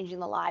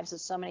changing the lives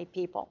of so many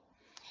people.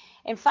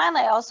 And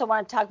finally, I also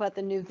want to talk about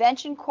the New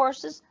Venture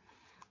courses.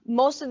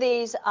 Most of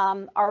these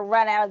are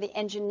run out of the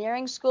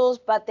engineering schools,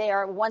 but they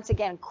are, once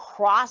again,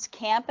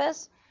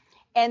 cross-campus.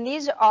 And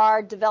these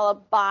are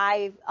developed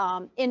by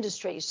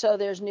industry. So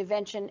there's New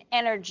Venture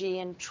Energy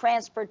and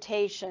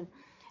transportation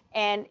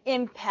and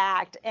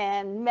impact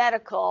and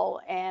medical,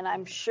 and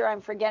I'm sure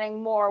I'm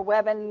forgetting more,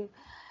 web and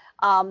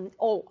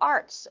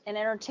arts and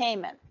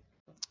entertainment.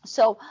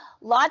 So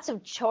lots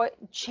of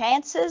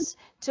chances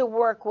to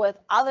work with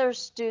other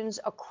students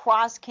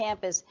across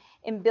campus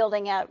in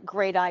building out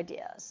great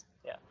ideas.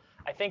 Yeah,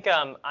 I think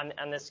on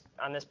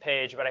this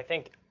page, what I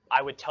think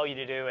I would tell you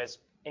to do as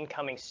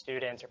incoming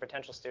students or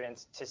potential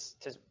students,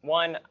 to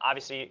one,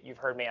 obviously you've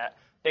heard me, a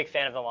big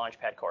fan of the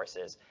Launchpad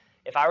courses.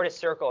 If I were to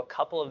circle a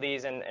couple of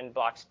these in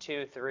blocks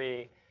 2,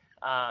 3,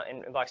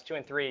 in blocks 2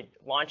 and 3,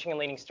 launching and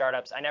leading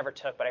startups, I never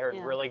took, but I heard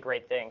really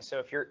great things. So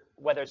if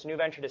whether it's New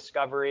Venture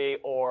Discovery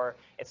or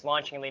it's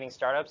launching and leading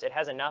startups, it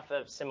has enough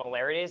of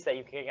similarities that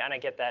you can kind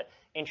of get that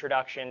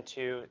introduction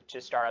to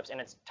startups, and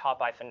it's taught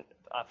by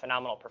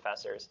phenomenal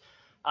professors.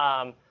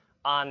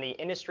 On the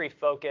industry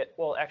focus,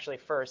 well, actually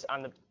first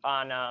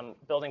on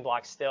building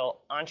blocks still,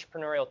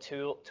 entrepreneurial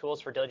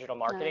tools for digital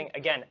marketing. Right.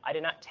 Again, I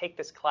did not take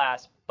this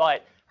class,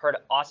 but heard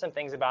awesome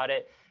things about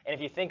it. And if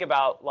you think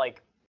about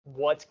like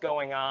what's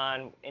going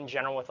on in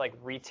general with like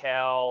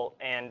retail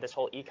and this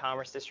whole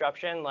e-commerce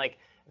disruption. Like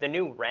the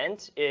new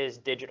rent is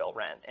digital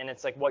rent, and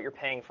it's like what you're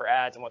paying for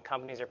ads and what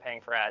companies are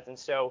paying for ads. And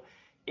so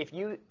if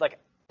you like,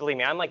 believe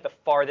me, I'm like the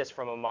farthest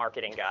from a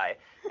marketing guy,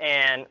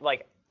 and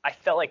like I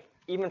felt like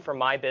even for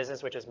my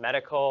business, which is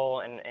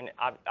medical, and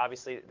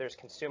obviously there's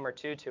consumer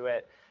too to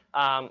it,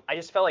 I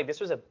just felt like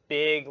this was a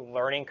big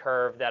learning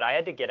curve that I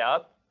had to get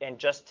up, and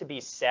just to be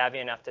savvy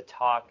enough to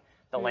talk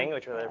the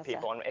language with other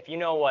people. And if you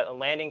know what a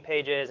landing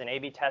page is and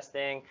A/B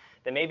testing,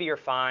 then maybe you're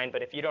fine.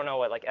 But if you don't know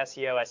what like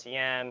SEO,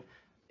 SEM,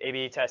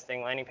 A/B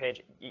testing, landing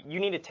page, you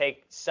need to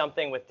take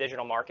something with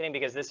digital marketing,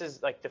 because this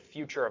is like the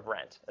future of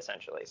rent,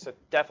 essentially. So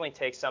definitely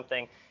take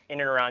something in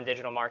and around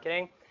digital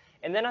marketing.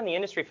 And then on the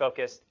industry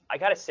focus, I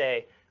got to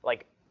say,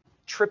 like,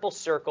 triple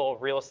circle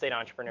real estate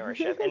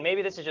entrepreneurship. And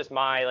maybe this is just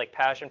my like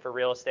passion for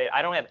real estate.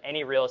 I don't have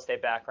any real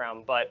estate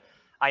background, but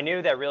I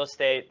knew that real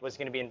estate was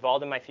going to be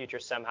involved in my future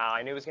somehow.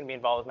 I knew it was going to be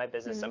involved with my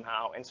business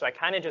somehow. And so I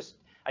kind of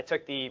I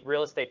took the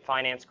real estate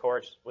finance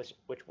course, which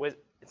was,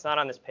 it's not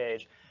on this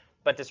page,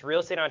 but this real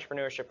estate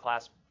entrepreneurship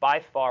class by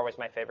far was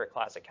my favorite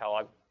class at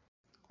Kellogg,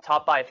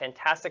 taught by a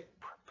fantastic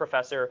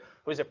professor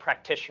who's a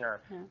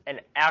practitioner, an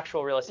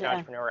actual real estate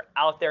entrepreneur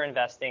out there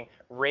investing,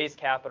 raised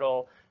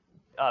capital,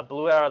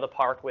 blew it out of the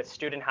park with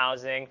student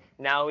housing.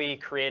 Now he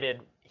created,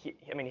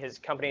 his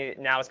company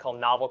now is called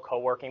Novel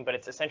Co-working, but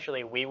it's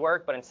essentially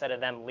WeWork, but instead of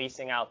them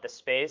leasing out the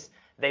space,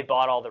 they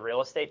bought all the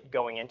real estate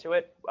going into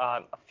it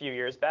a few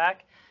years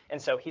back.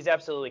 And so he's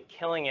absolutely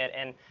killing it.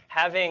 And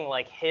having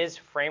like his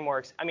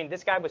frameworks,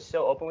 this guy was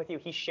so open with you.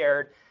 He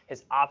shared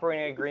his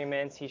operating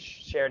agreements, he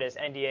shared his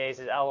NDAs,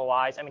 his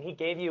LOIs. He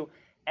gave you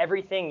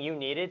everything you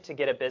needed to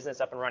get a business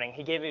up and running.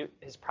 He gave you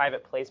his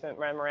private placement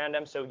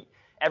memorandum. So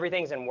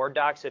everything's in Word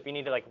docs, so if you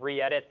need to like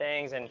re-edit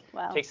things and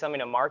take something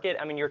to market,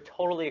 you're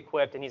totally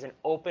equipped, and he's an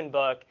open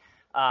book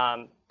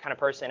kind of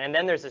person. And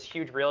then there's this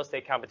huge real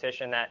estate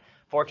competition that,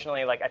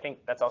 fortunately, like I think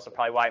that's also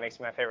probably why it makes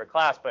me my favorite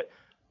class, but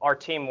our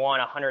team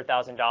won a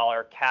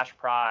 $100,000 cash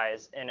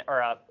prize or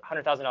a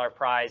 $100,000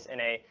 prize in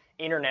a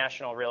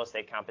international real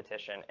estate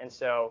competition. And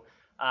so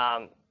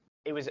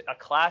it was a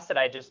class that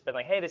I just been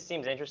like, hey, this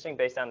seems interesting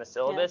based on the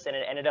syllabus, and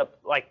it ended up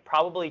like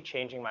probably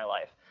changing my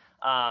life.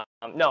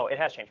 No, it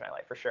has changed my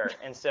life for sure.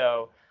 And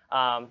so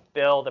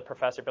Bill, the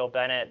professor, Bill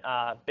Bennett,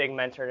 big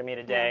mentor to me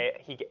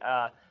today. He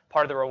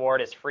part of the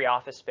reward is free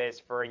office space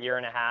for a year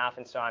and a half.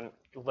 And so I'm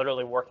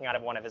literally working out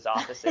of one of his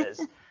offices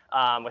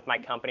with my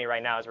company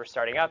right now as we're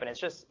starting up. And it's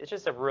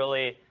just a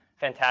really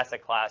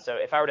fantastic class. So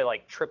if I were to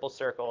like triple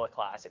circle a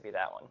class, it'd be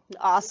that one.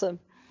 Awesome.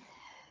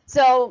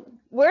 So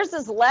where's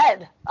this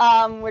led?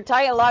 We're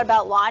talking a lot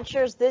about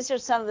launchers. These are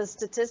some of the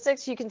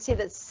statistics. You can see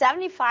that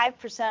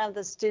 75% of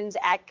the students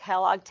at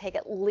Kellogg take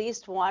at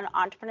least one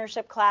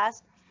entrepreneurship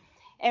class.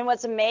 And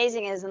what's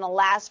amazing is in the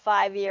last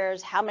 5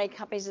 years, how many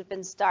companies have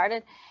been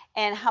started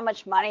and how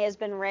much money has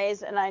been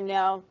raised. And I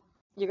know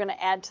you're going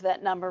to add to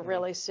that number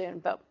really soon,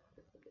 but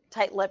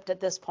tight-lipped at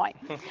this point.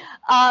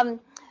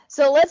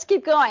 So let's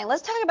keep going.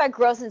 Let's talk about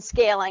growth and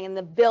scaling and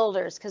the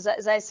builders, because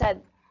as I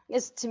said,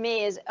 this to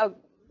me is a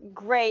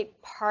great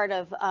part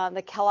of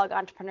the Kellogg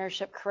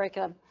entrepreneurship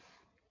curriculum.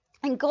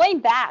 And going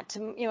back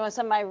to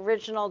some of my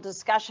original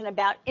discussion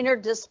about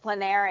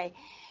interdisciplinary,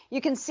 you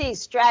can see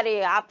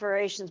strategy,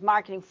 operations,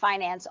 marketing,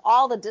 finance,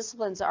 all the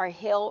disciplines are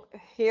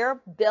here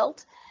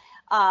built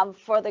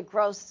for the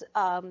growth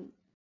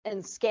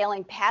and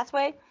scaling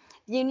pathway.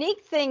 The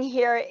unique thing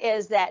here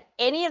is that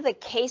any of the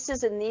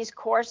cases in these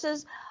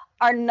courses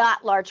are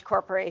not large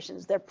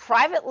corporations. They're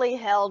privately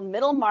held,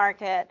 middle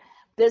market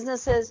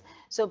businesses,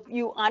 so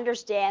you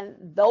understand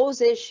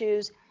those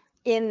issues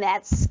in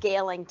that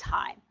scaling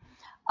time.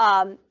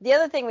 The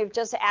other thing we've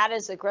just added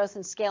is the growth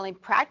and scaling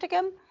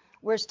practicum,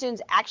 where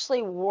students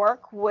actually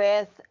work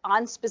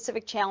on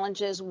specific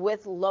challenges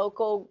with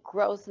local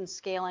growth and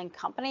scaling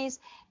companies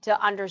to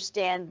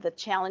understand the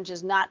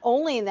challenges, not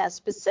only in that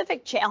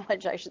specific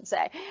challenge, I should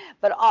say,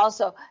 but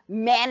also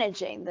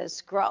managing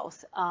this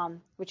growth,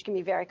 which can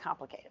be very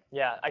complicated.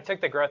 Yeah, I took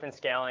the growth and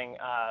scaling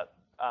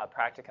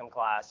practicum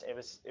class. It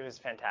was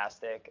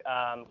fantastic.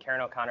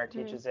 Karen O'Connor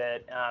teaches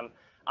it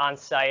on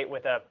site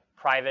with a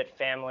private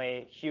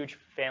family, huge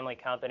family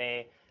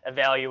company,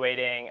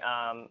 evaluating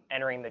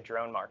entering the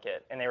drone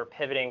market, and they were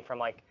pivoting from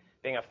like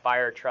being a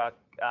fire truck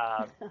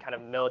kind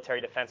of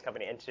military defense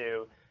company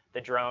into the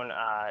drone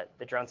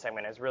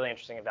segment. It was really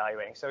interesting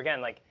evaluating. So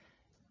again, like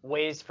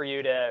ways for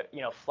you to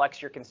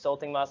flex your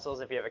consulting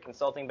muscles if you have a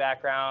consulting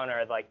background,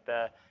 or like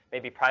the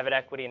maybe private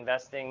equity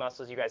investing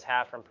muscles you guys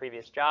have from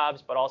previous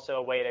jobs, but also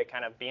a way to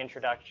kind of be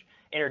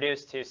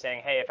introduced to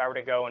saying, hey, if I were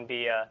to go and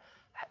be a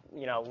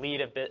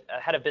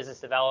head of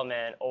business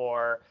development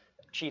or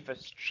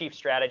chief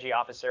strategy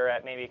officer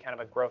at maybe kind of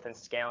a growth and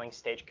scaling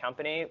stage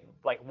company,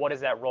 like what does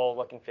that role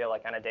look and feel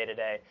like on a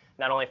day-to-day,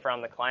 not only from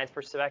the client's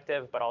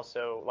perspective, but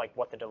also like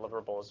what the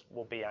deliverables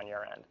will be on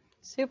your end.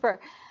 Super.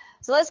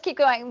 So let's keep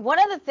going. One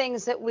of the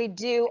things that we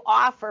do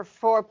offer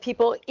for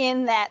people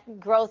in that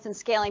growth and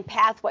scaling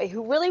pathway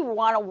who really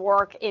want to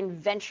work in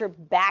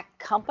venture-backed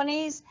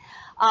companies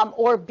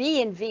or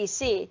be in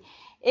VC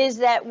is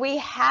that we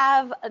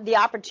have the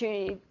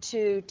opportunity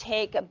to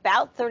take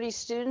about 30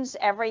 students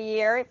every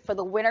year for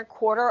the winter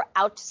quarter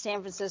out to San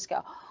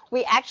Francisco.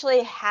 We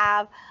actually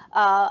have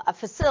a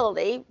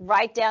facility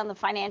right down the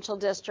financial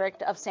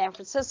district of San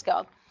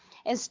Francisco.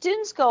 And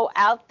students go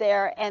out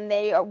there and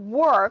they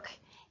work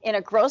in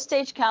a growth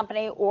stage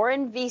company or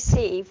in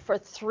VC for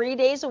 3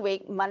 days a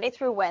week, Monday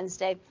through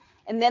Wednesday.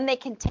 And then they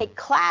can take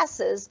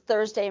classes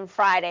Thursday and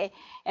Friday,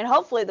 and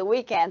hopefully the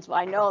weekends. Well,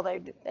 I know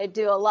they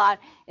do a lot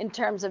in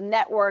terms of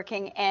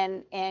networking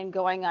and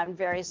going on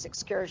various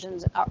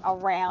excursions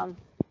around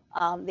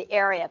the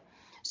area.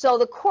 So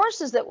the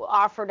courses that were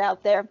offered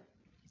out there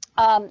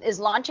is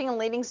launching and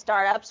leading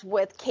startups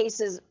with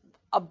cases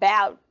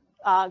about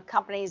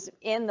companies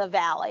in the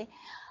Valley.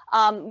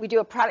 We do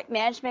a product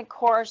management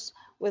course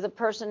with a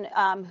person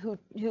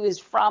who is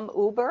from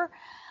Uber.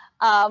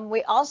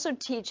 We also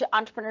teach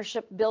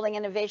entrepreneurship, building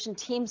innovation,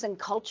 teams, and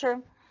culture.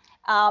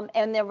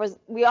 And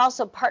we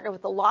also partner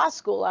with the law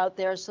school out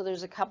there, so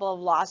there's a couple of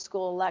law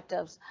school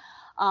electives.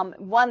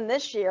 One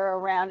this year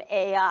around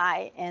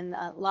AI and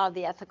a lot of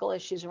the ethical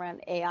issues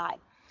around AI.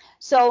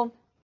 So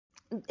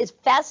it's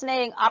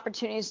fascinating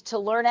opportunities to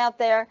learn out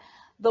there.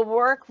 The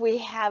work, we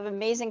have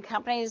amazing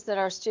companies that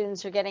our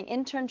students are getting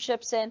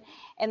internships in,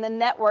 and the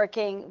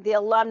networking, the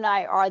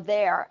alumni are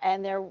there,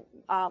 and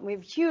we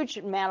have a huge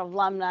amount of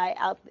alumni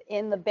out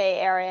in the Bay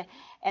Area,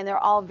 and they're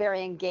all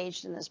very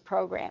engaged in this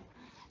program.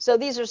 So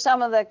these are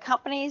some of the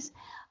companies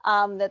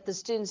that the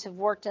students have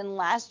worked in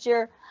last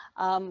year.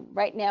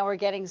 Right now we're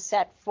getting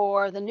set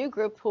for the new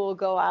group who will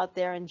go out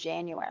there in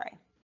January.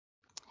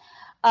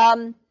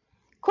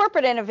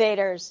 Corporate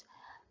innovators.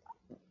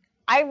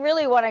 I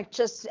really want to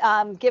just,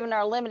 given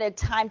our limited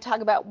time, talk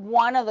about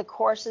one of the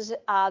courses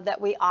that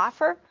we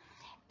offer.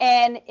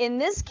 And in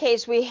this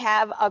case, we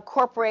have a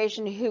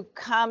corporation who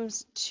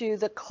comes to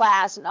the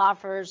class and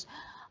offers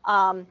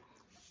 4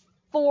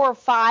 or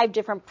 5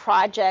 different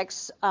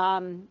projects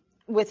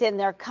within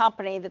their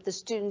company that the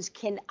students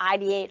can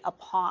ideate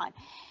upon.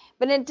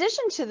 But in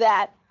addition to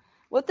that,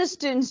 what the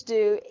students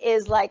do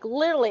is like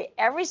literally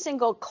every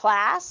single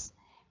class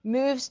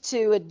moves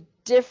to a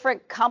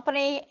different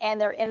company and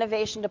their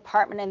innovation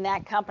department in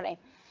that company.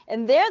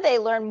 And there they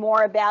learn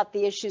more about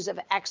the issues of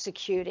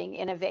executing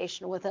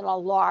innovation within a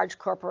large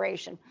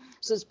corporation.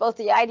 So it's both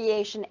the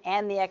ideation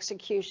and the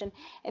execution.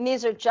 And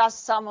these are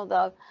just some of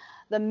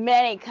the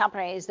many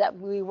companies that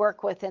we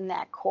work with in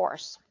that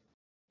course.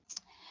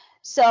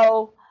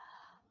 So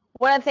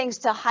one of the things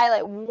to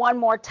highlight one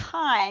more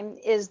time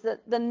is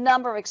the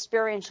number of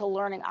experiential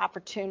learning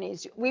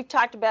opportunities. We've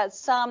talked about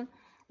some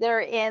that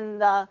are in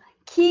the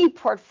key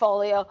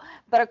portfolio,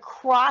 but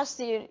across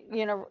the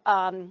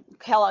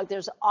Kellogg,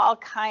 there's all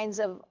kinds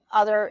of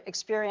other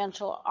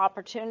experiential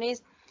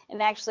opportunities,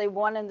 and actually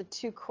 1 of the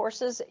 2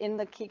 courses in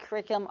the key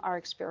curriculum are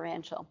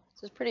experiential.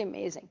 So it's pretty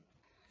amazing.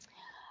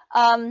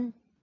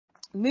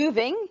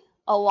 Moving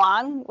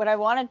along, what I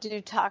wanted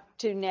to talk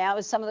to now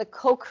is some of the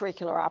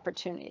co-curricular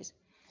opportunities.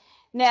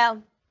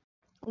 Now,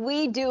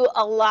 we do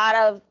a lot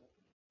of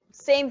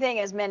same thing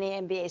as many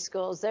MBA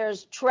schools.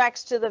 There's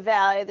treks to the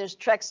Valley, there's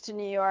treks to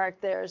New York,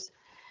 there's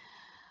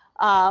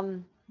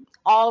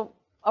all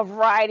a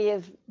variety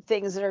of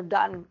things that are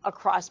done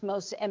across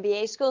most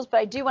MBA schools, but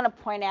I do want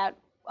to point out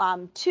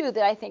 2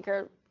 that I think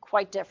are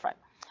quite different.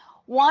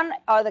 One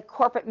are the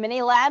corporate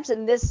mini labs,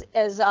 and this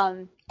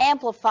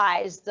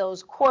amplifies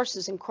those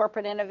courses in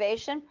corporate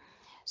innovation.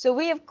 So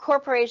we have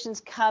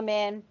corporations come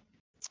in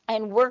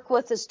and work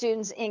with the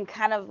students in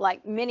kind of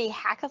like mini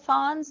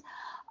hackathons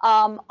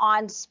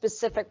on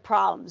specific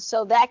problems.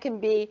 So that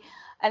can be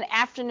an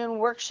afternoon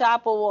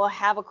workshop where we'll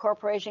have a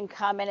corporation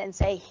come in and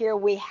say, here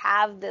we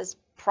have this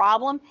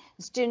problem.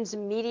 The students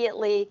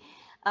immediately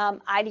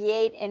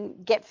ideate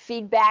and get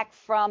feedback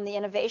from the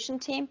innovation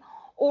team.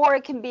 Or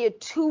it can be a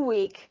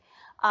 2-week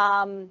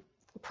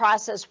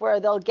process where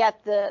they'll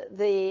get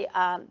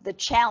the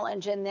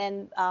challenge and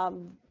then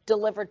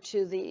deliver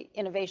to the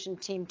innovation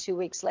team 2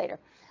 weeks later.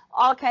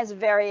 All kinds of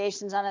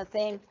variations on a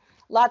theme.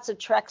 Lots of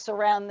treks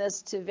around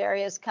this to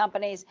various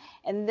companies,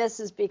 and this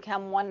has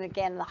become one,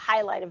 again, the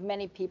highlight of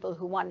many people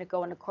who want to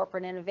go into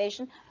corporate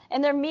innovation,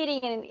 and they're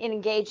meeting and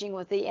engaging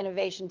with the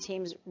innovation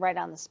teams right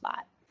on the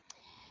spot.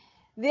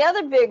 The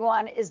other big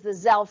one is the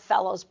Zell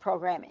Fellows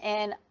program,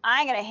 and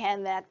I'm going to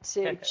hand that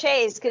to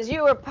Chase because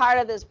you were part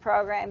of this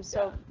program.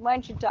 So why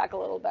don't you talk a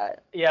little about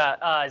it? Yeah.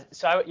 I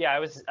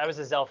was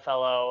a Zell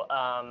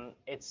Fellow.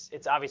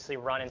 It's obviously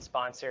run and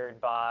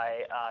sponsored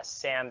by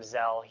Sam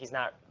Zell. He's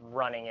not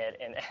running it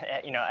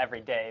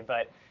every day,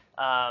 but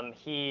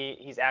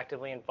he's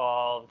actively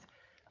involved.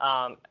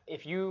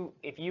 If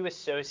you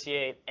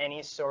associate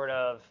any sort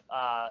of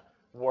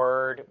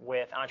word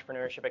with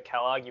entrepreneurship at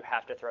Kellogg, you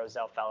have to throw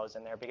Zell Fellows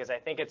in there because I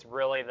think it's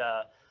really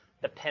the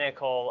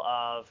pinnacle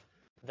of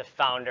the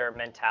founder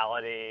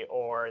mentality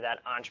or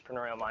that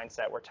entrepreneurial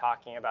mindset we're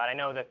talking about. I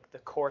know that the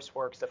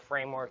coursework, the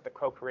framework, the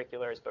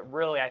co-curriculars, but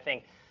really I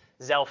think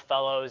Zell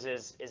Fellows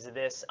is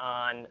this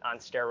on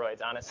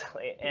steroids,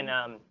 honestly. And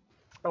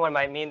what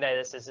I mean by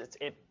this is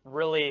it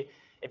really,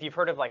 if you've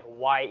heard of like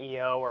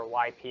YEO or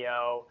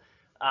YPO,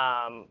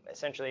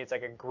 Essentially, it's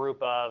like a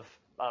group of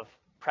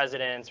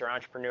presidents or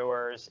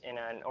entrepreneurs in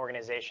an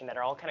organization that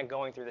are all kind of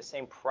going through the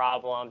same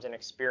problems and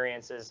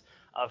experiences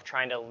of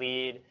trying to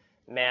lead,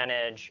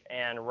 manage,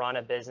 and run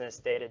a business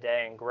day to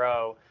day and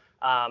grow.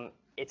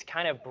 It's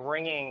kind of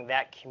bringing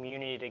that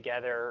community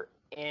together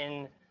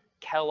in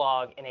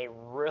Kellogg in a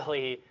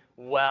really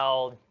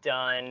well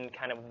done,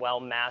 kind of well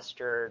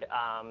mastered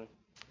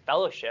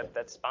fellowship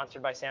that's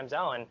sponsored by Sam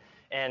Zell.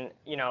 And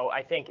you know,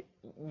 I think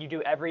you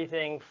do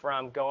everything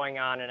from going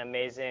on an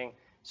amazing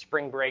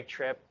spring break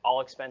trip, all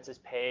expenses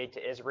paid,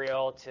 to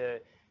Israel, to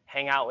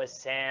hang out with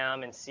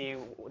Sam and see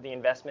the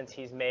investments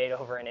he's made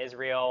over in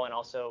Israel, and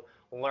also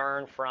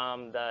learn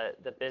from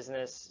the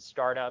business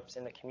startups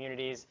and the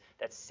communities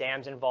that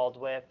Sam's involved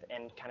with,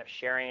 and kind of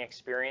sharing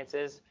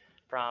experiences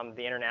from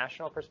the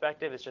international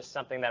perspective. It's just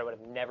something that I would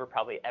have never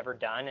probably ever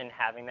done, and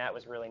having that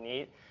was really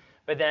neat.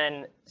 But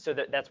then, so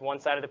that's one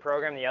side of the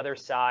program. The other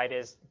side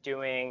is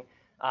doing,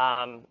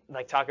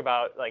 like, talk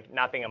about like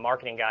not being a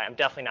marketing guy. I'm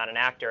definitely not an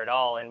actor at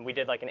all. And we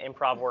did like an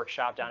improv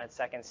workshop down at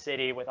Second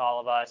City with all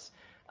of us.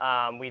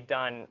 We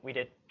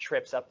did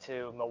trips up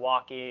to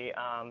Milwaukee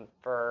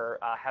for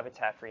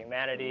Habitat for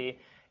Humanity.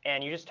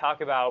 And you just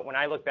talk about, when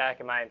I look back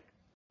at my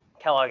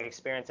Kellogg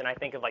experience and I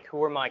think of like who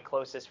were my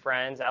closest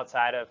friends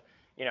outside of,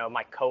 you know,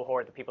 my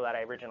cohort, the people that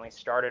I originally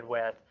started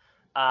with,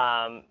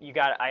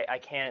 I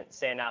can't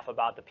say enough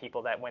about the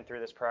people that went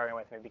through this program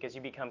with me, because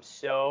you become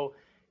so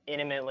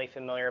intimately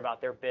familiar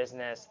about their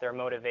business, their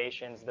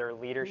motivations, their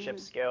leadership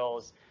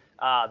skills,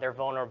 their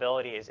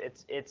vulnerabilities.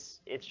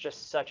 It's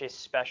just such a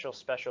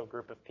special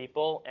group of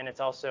people, and it's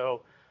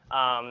also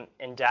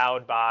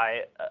endowed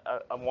by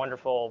a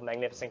wonderful,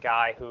 magnificent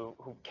guy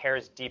who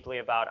cares deeply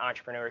about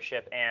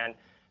entrepreneurship and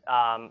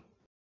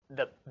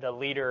the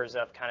leaders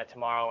of kind of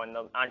tomorrow and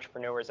the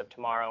entrepreneurs of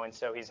tomorrow. And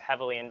so he's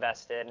heavily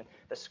invested.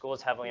 The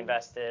school's heavily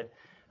invested.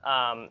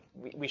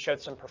 We showed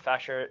some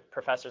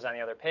professors on the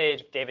other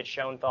page. David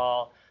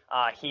Schoenthal,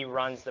 he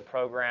runs the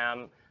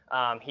program.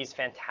 He's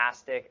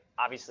fantastic,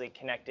 obviously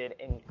connected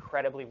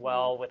incredibly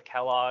well with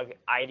Kellogg,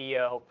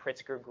 IDEO,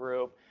 Pritzker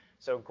Group.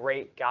 So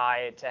great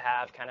guy to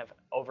have kind of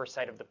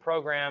oversight of the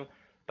program.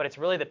 But it's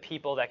really the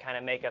people that kind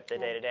of make up the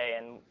day-to-day.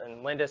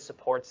 And Linda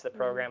supports the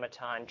program a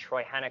ton.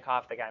 Troy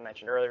Hennicoff, the guy I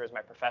mentioned earlier, is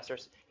my professor.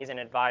 He's an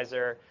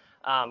advisor.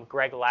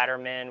 Greg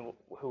Latterman,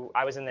 who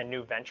I was in the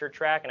new venture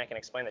track, and I can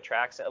explain the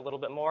tracks a little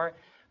bit more.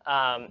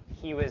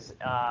 He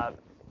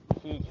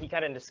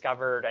kind of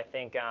discovered, I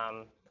think,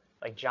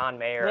 like John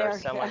Mayer or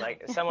someone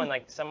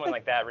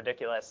like that,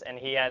 ridiculous. And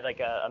he had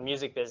like a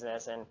music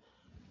business, and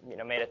you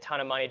know, made a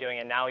ton of money doing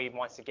it. And now he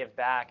wants to give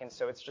back. And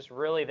so it's just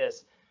really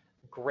this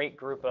great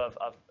group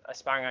of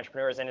aspiring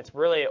entrepreneurs, and it's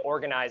really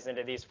organized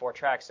into these 4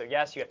 tracks. So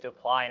yes, you have to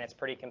apply, and it's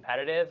pretty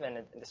competitive, and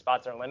the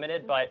spots are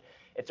limited, but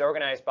it's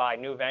organized by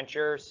new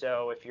venture.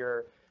 So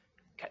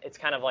it's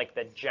kind of like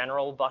the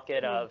general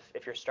bucket of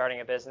if you're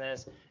starting a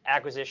business,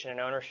 acquisition and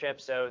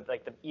ownership. So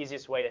like the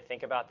easiest way to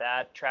think about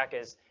that track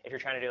is if you're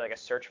trying to do like a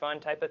search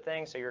fund type of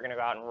thing. So you're going to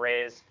go out and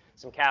raise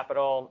some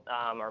capital,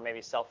 or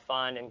maybe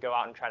self-fund and go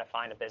out and try to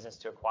find a business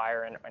to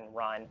acquire and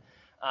run.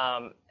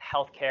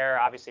 Healthcare,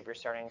 obviously, if you're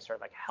starting sort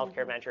of like a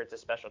healthcare venture, it's a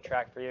special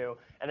track for you.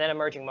 And then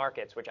emerging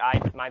markets, which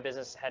my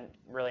business had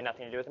really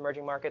nothing to do with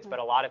emerging markets, but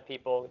a lot of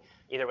people,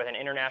 either with an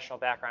international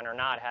background or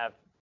not, have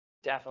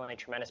definitely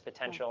tremendous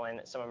potential in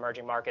some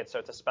emerging markets. So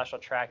it's a special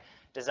track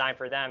designed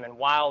for them. And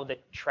while the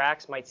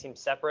tracks might seem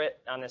separate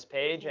on this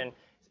page and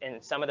in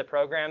some of the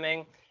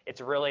programming, it's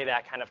really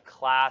that kind of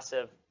class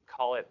of,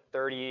 call it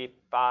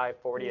 35,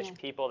 40-ish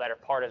people that are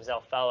part of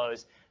Zell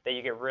Fellows that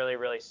you get really,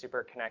 really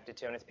super connected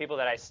to. And it's people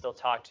that I still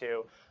talk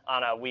to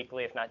on a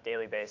weekly, if not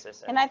daily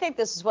basis. And I think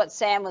this is what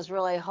Sam was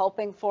really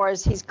hoping for,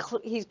 is he's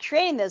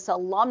creating this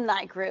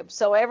alumni group.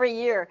 So every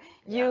year,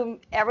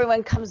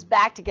 everyone comes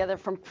back together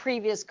from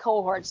previous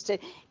cohorts to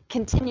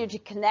continue to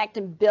connect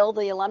and build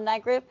the alumni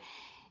group.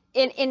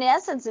 In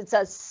essence, it's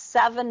a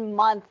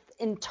 7-month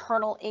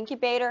internal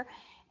incubator.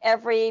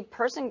 Every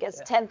person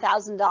gets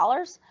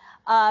 $10,000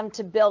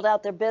 to build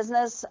out their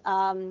business,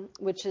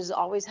 which is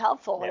always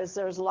helpful, as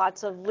there's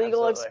lots of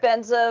legal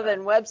expensive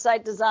and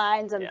website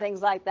designs and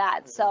things like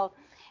that. So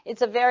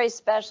it's a very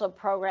special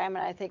program,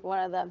 and I think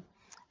one of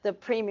the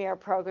premier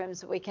programs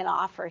that we can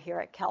offer here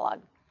at Kellogg.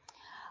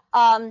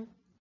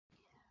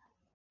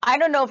 I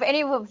don't know if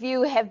any of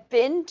you have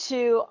been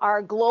to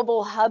our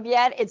global hub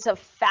yet. It's a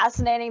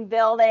fascinating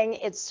building.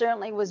 It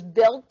certainly was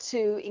built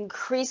to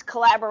increase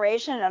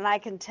collaboration, and I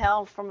can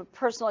tell from a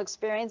personal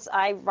experience,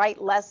 I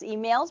write less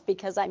emails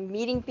because I'm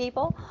meeting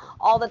people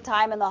all the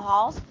time in the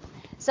halls.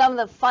 Some of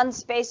the fun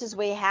spaces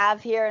we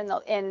have here,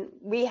 and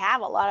we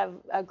have a lot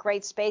of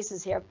great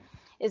spaces here,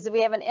 is that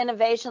we have an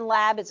innovation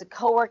lab. It's a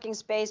co-working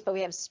space, but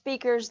we have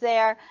speakers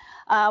there.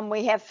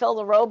 We have Phil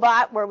the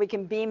Robot, where we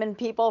can beam in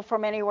people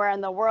from anywhere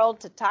in the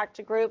world to talk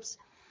to groups.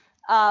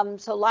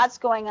 So lots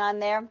going on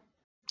there.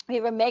 We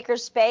have a maker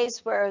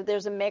space where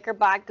there's a maker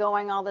bot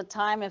going all the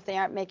time. If they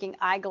aren't making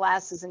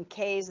eyeglasses and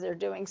K's, they're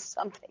doing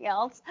something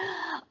else.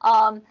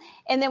 And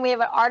then we have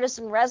an artist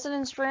in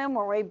residence room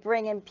where we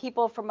bring in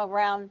people from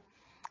around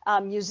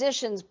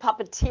musicians,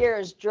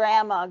 puppeteers,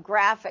 drama,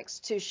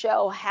 graphics, to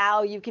show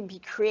how you can be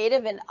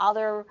creative in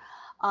other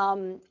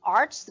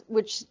arts,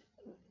 which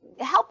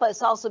help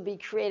us also be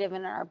creative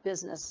in our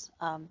business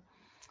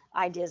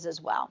ideas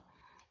as well.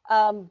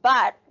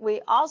 But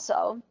we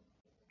also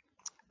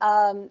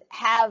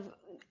have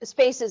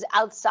spaces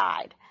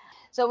outside.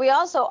 So we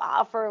also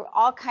offer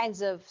all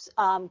kinds of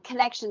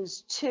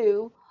connections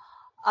to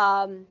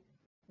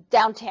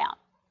downtown,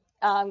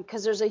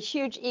 because there's a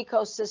huge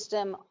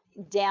ecosystem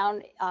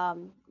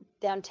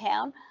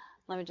downtown.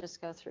 Let me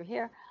just go through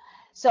here.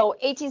 So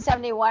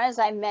 1871, as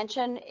I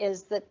mentioned,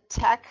 is the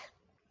tech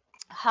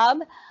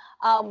hub.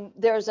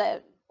 There's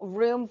a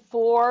room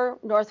for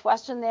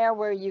Northwestern there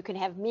where you can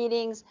have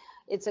meetings.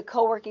 It's a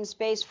co-working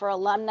space for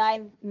alumni.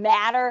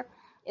 Matter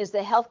is the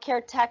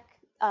healthcare tech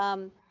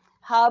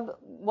hub.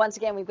 Once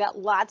again, we've got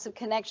lots of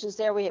connections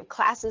there. We have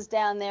classes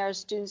down there.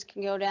 Students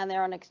can go down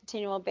there on a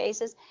continual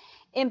basis.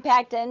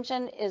 Impact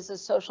Engine is a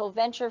social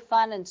venture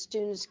fund, and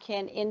students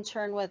can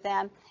intern with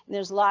them. And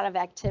there's a lot of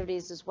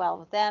activities as well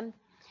with them.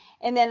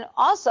 And then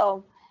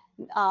also,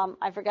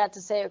 I forgot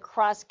to say,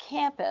 across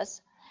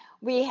campus,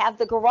 we have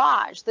the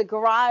garage. The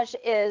garage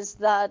is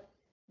the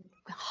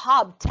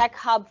hub, tech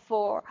hub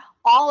for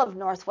all of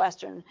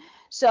Northwestern.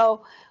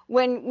 So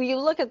when you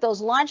look at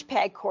those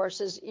Launchpad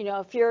courses, you know,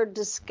 if you're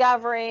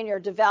discovering or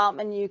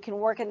development, you can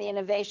work in the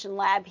innovation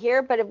lab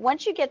here. But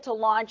once you get to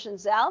Launch and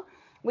Zell,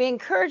 we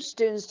encourage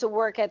students to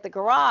work at the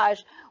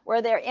garage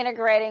where they're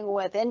integrating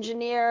with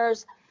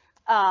engineers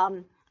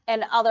and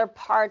other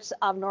parts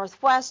of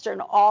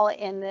Northwestern, all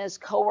in this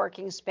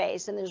co-working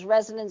space. And there's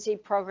residency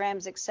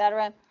programs, et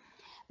cetera.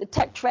 The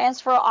Tech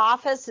Transfer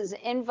Office is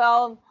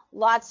involved,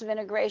 lots of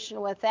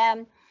integration with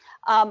them.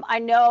 I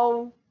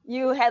know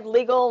you had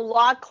legal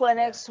law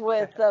clinics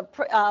with the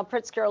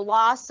Pritzker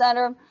Law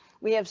Center.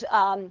 We have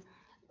some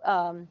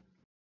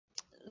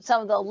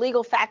of the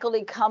legal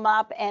faculty come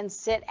up and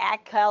sit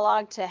at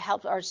Kellogg to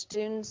help our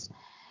students.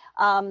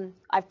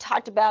 I've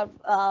talked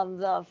about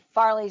the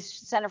Farley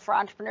Center for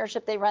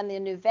Entrepreneurship. They run the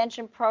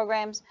Invention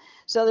programs.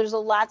 So there's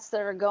lots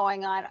that are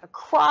going on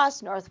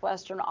across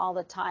Northwestern all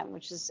the time,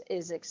 which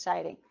is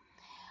exciting.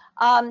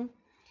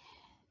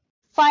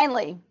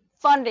 Finally,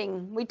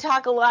 funding. We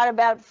talk a lot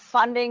about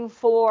funding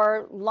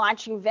for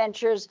launching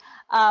ventures.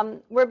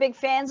 We're big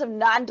fans of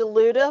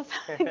non-dilutive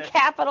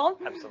capital.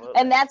 Absolutely.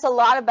 And that's a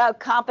lot about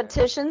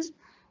competitions.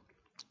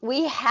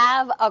 We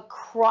have a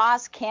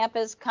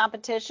cross-campus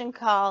competition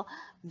called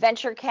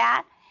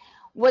VentureCat.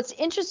 What's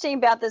interesting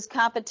about this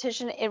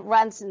competition, it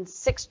runs in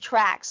 6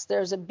 tracks.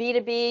 There's a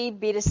B2B,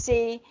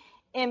 B2C,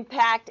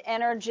 impact,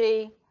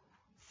 energy,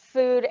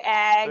 food,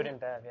 ag. Food and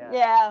bev, yeah.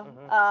 Yeah,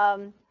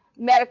 Mm-hmm.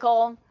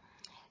 Medical.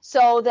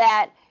 So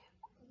that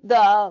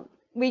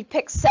we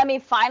pick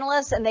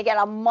semi-finalists, and they get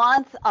a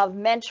month of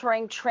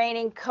mentoring,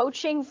 training,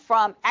 coaching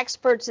from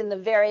experts in the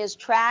various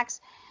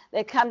tracks.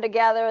 They come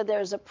together.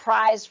 There's a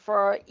prize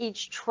for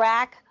each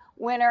track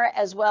winner,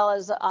 as well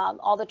as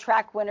all the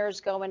track winners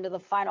go into the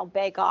final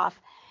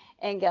bake-off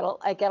and get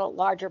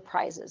larger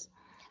prizes.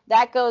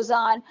 That goes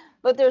on,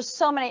 but there's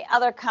so many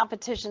other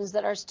competitions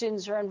that our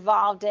students are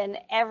involved in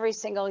every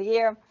single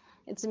year.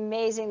 It's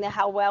amazing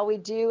how well we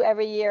do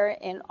every year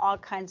in all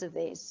kinds of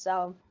these.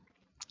 So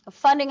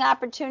funding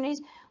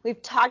opportunities,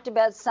 we've talked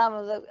about some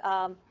of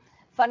the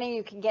funding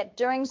you can get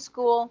during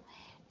school.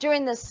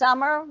 During the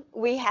summer,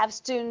 we have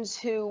students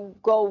who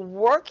go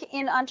work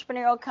in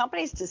entrepreneurial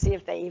companies to see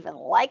if they even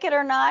like it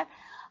or not.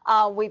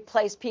 We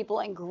place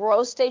people in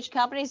growth stage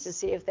companies to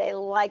see if they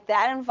like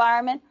that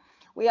environment.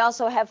 We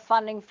also have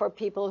funding for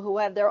people who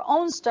have their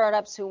own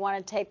startups who want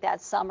to take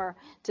that summer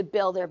to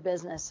build their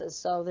businesses.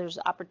 So there's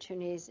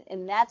opportunities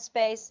in that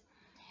space.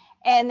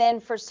 And then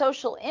for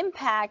social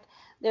impact,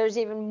 there's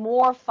even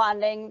more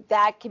funding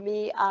that can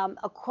be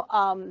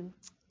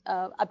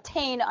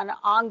obtained on an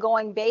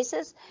ongoing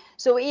basis.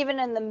 So even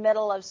in the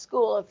middle of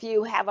school, if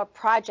you have a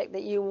project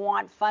that you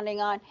want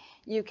funding on,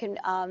 you can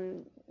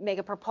make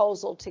a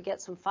proposal to get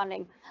some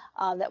funding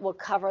that will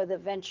cover the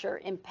venture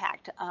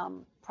impact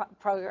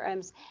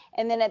programs.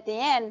 And then at the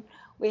end,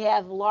 we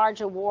have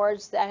large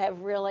awards that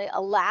have really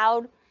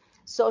allowed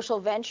social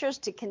ventures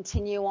to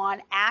continue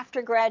on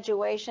after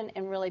graduation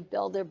and really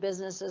build their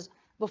businesses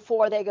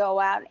before they go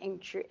out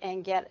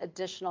and get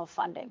additional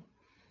funding.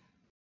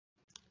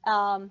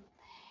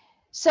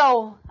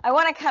 So I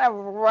want to kind of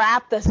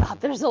wrap this up.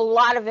 There's a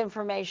lot of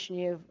information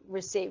you've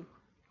received,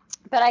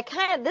 but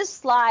this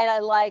slide I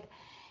like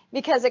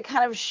because it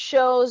kind of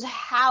shows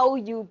how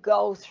you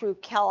go through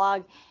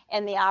Kellogg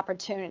and the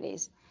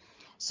opportunities.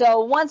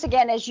 So once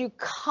again, as you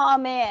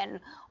come in,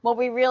 what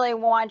we really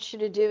want you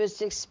to do is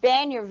to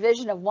expand your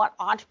vision of what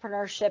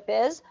entrepreneurship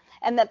is,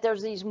 and that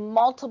there's these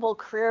multiple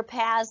career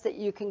paths that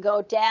you can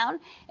go down,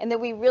 and that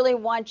we really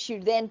want you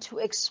then to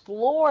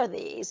explore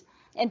these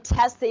and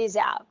test these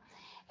out.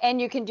 And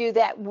you can do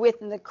that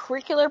within the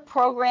curricular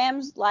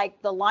programs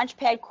like the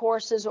Launchpad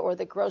courses or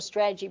the Growth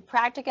Strategy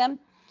Practicum,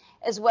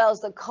 as well as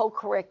the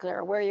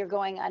co-curricular where you're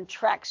going on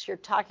treks, you're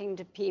talking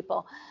to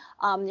people,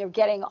 you're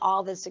getting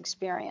all this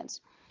experience.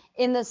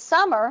 In the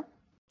summer,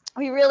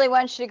 we really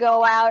want you to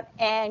go out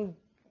and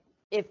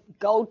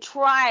go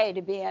try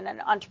to be in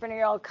an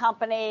entrepreneurial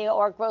company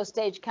or growth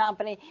stage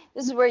company.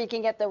 This is where you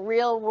can get the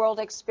real world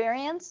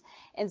experience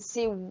and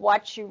see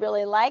what you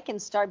really like and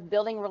start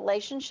building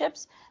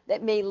relationships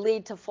that may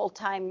lead to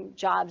full-time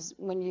jobs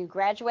when you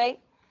graduate.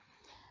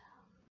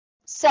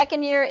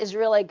 Second year is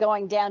really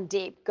going down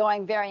deep,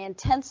 going very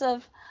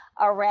intensive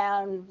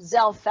around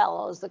Zell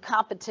Fellows, the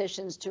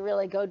competitions to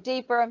really go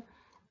deeper.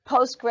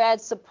 Post-grad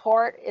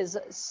support is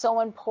so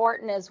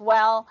important as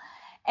well.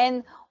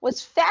 And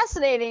what's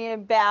fascinating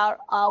about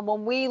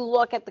when we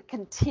look at the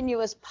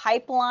continuous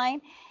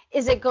pipeline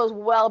is it goes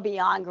well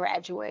beyond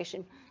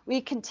graduation.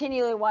 We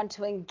continually want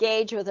to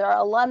engage with our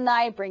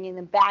alumni, bringing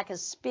them back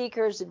as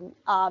speakers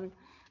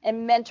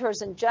and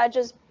mentors and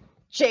judges.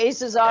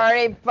 Chase is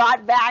already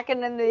brought back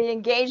into the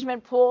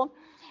engagement pool.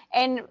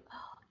 And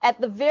at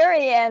the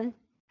very end,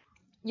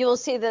 you'll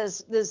see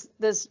this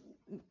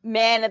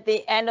man at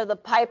the end of the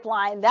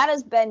pipeline. That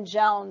is Ben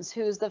Jones,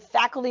 who's the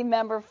faculty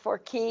member for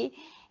Key.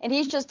 And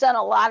he's just done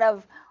a lot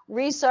of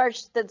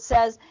research that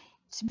says,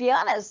 to be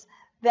honest,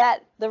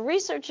 that the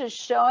research is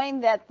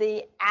showing that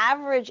the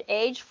average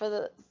age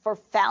for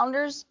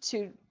founders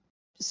to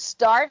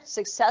start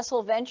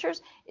successful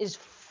ventures is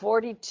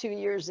 42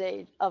 years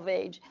of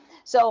age.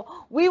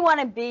 So we want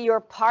to be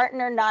your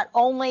partner not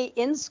only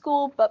in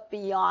school but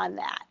beyond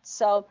that.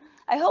 So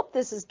I hope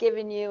this has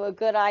given you a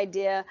good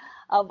idea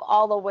of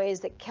all the ways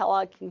that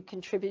Kellogg can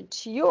contribute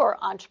to your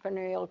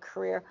entrepreneurial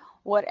career,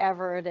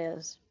 whatever it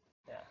is.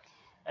 Yeah,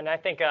 and I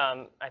think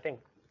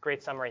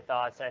great summary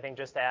thoughts. And I think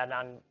just to add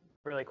on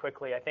really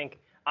quickly, I think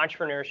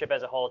entrepreneurship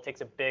as a whole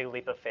takes a big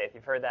leap of faith.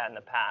 You've heard that in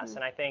the past,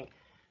 and I think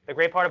the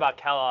great part about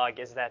Kellogg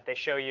is that they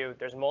show you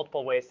there's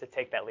multiple ways to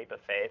take that leap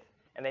of faith,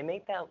 and they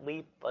make that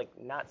leap like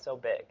not so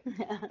big.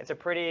 It's a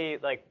pretty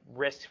like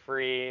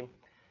risk-free,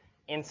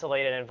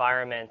 insulated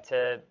environment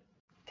to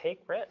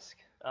take risk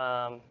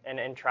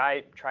and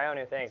try out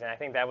new things. And I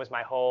think that was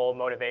my whole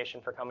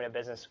motivation for coming to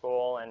business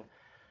school, and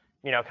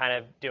kind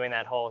of doing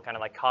that whole kind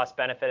of like cost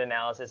benefit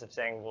analysis of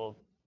saying, well,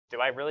 do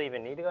I really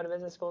even need to go to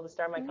business school to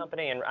start my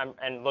company?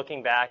 And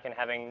looking back and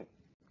having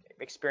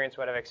experienced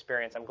what I've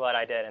experienced, I'm glad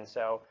I did. And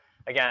so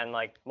again,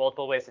 like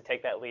multiple ways to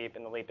take that leap,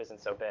 and the leap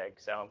isn't so big.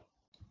 So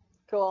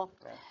cool.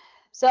 Yeah.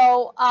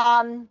 So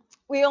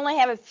we only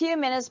have a few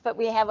minutes, but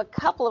we have a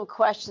couple of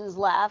questions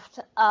left.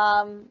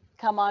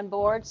 Come on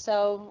board.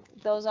 So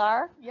those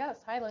are? Yes.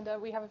 Hi, Linda.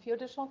 We have a few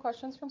additional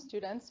questions from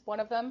students. One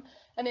of them,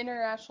 an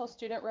international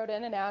student wrote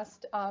in and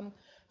asked,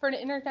 for an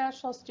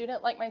international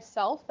student like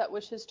myself that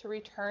wishes to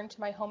return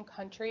to my home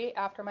country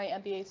after my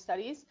MBA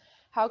studies,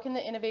 how can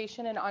the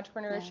Innovation and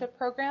Entrepreneurship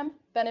program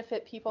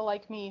benefit people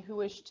like me who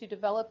wish to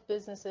develop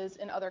businesses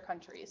in other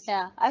countries?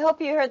 Yeah, I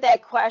hope you heard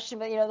that question,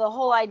 but the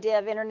whole idea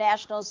of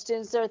international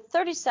students, there are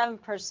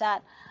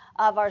 37%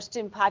 of our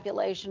student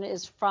population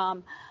is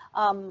from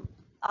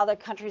other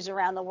countries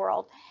around the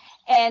world.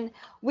 And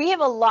we have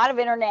a lot of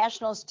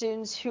international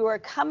students who are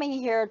coming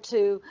here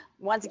to,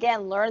 once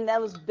again, learn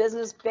those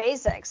business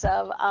basics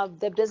of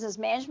the business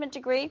management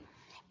degree,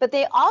 but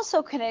they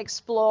also can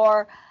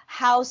explore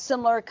how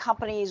similar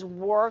companies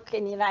work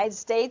in the United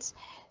States.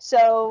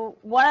 So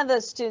one of the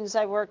students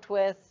I worked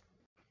with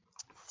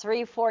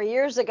 3-4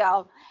 years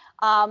ago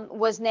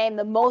was named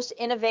the most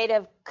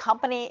innovative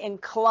company in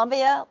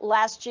Colombia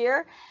last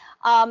year.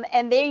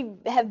 And they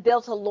have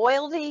built a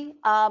loyalty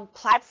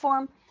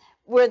platform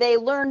where they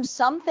learned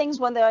some things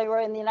when they were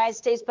in the United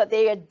States, but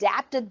they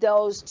adapted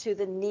those to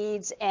the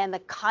needs and the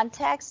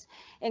context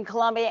in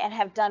Colombia and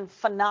have done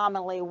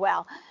phenomenally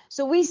well.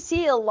 So we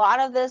see a lot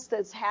of this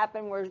that's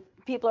happened where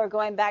people are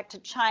going back to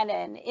China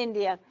and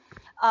India,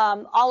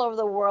 all over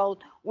the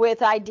world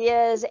with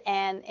ideas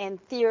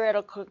and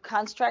theoretical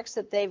constructs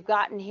that they've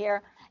gotten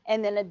here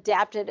and then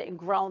adapted and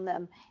grown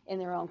them in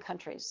their own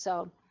countries.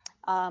 So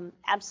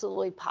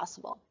absolutely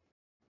possible.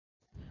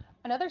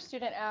 Another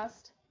student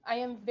asked, I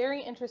am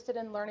very interested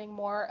in learning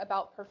more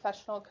about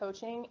professional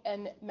coaching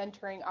and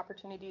mentoring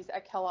opportunities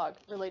at Kellogg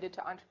related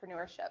to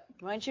entrepreneurship.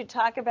 Why don't you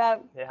talk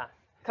about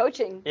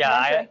coaching?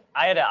 Yeah,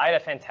 I had a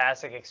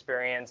fantastic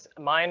experience.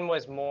 Mine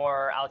was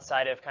more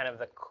outside of kind of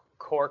the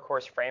core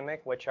course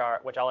framework, which I'll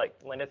let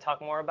Linda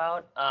talk more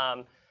about.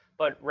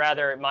 But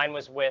rather, mine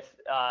was with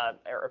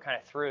or kind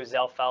of through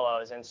Zell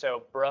Fellows, and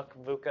so Brooke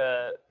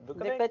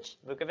Vukovic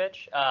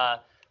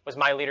was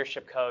my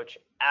leadership coach.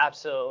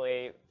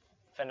 Absolutely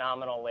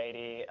phenomenal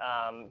lady,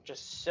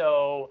 just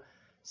so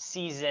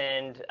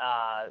seasoned,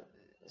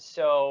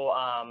 so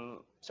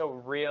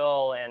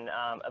real, and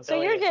ability.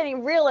 So you're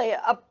getting really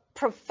a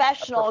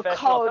professional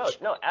coach.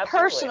 No,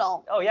 absolutely.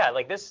 Personal. Oh yeah,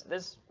 like this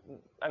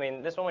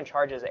woman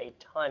charges a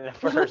ton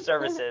for her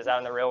services out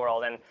in the real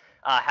world, and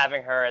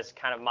having her as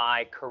kind of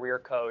my career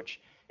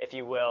coach, if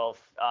you will,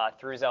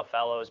 through Zell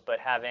Fellows, but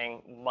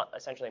having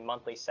essentially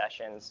monthly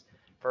sessions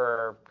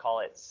for, call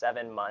it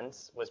 7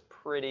 months, was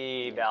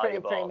pretty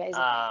valuable. Pretty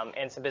amazing.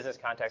 And some business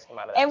context came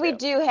out of that. And we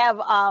do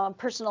have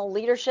personal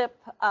leadership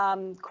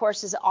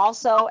courses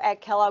also at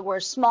Kellogg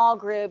where small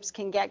groups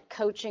can get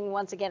coaching.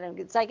 Once again,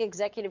 it's like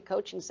executive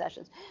coaching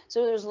sessions.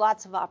 So there's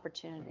lots of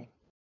opportunity.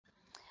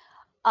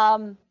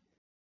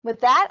 With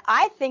that,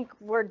 I think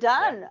we're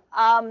done.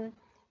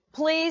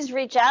 Please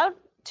reach out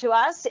to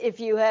us if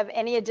you have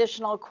any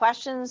additional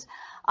questions.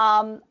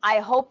 I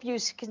hope you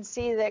can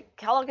see that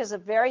Kellogg is a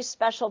very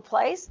special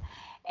place,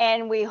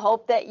 and we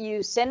hope that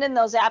you send in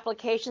those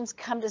applications,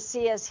 come to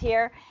see us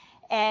here,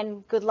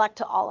 and good luck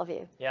to all of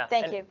you. Yeah,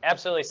 Thank you.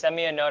 Absolutely. Send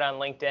me a note on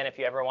LinkedIn if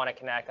you ever want to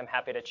connect. I'm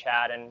happy to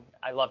chat, and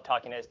I love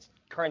talking to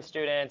current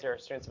students or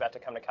students about to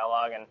come to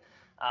Kellogg, and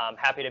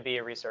happy to be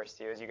a resource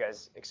to you as you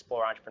guys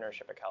explore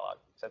entrepreneurship at Kellogg.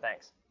 So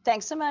thanks.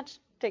 Thanks so much.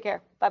 Take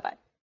care. Bye-bye.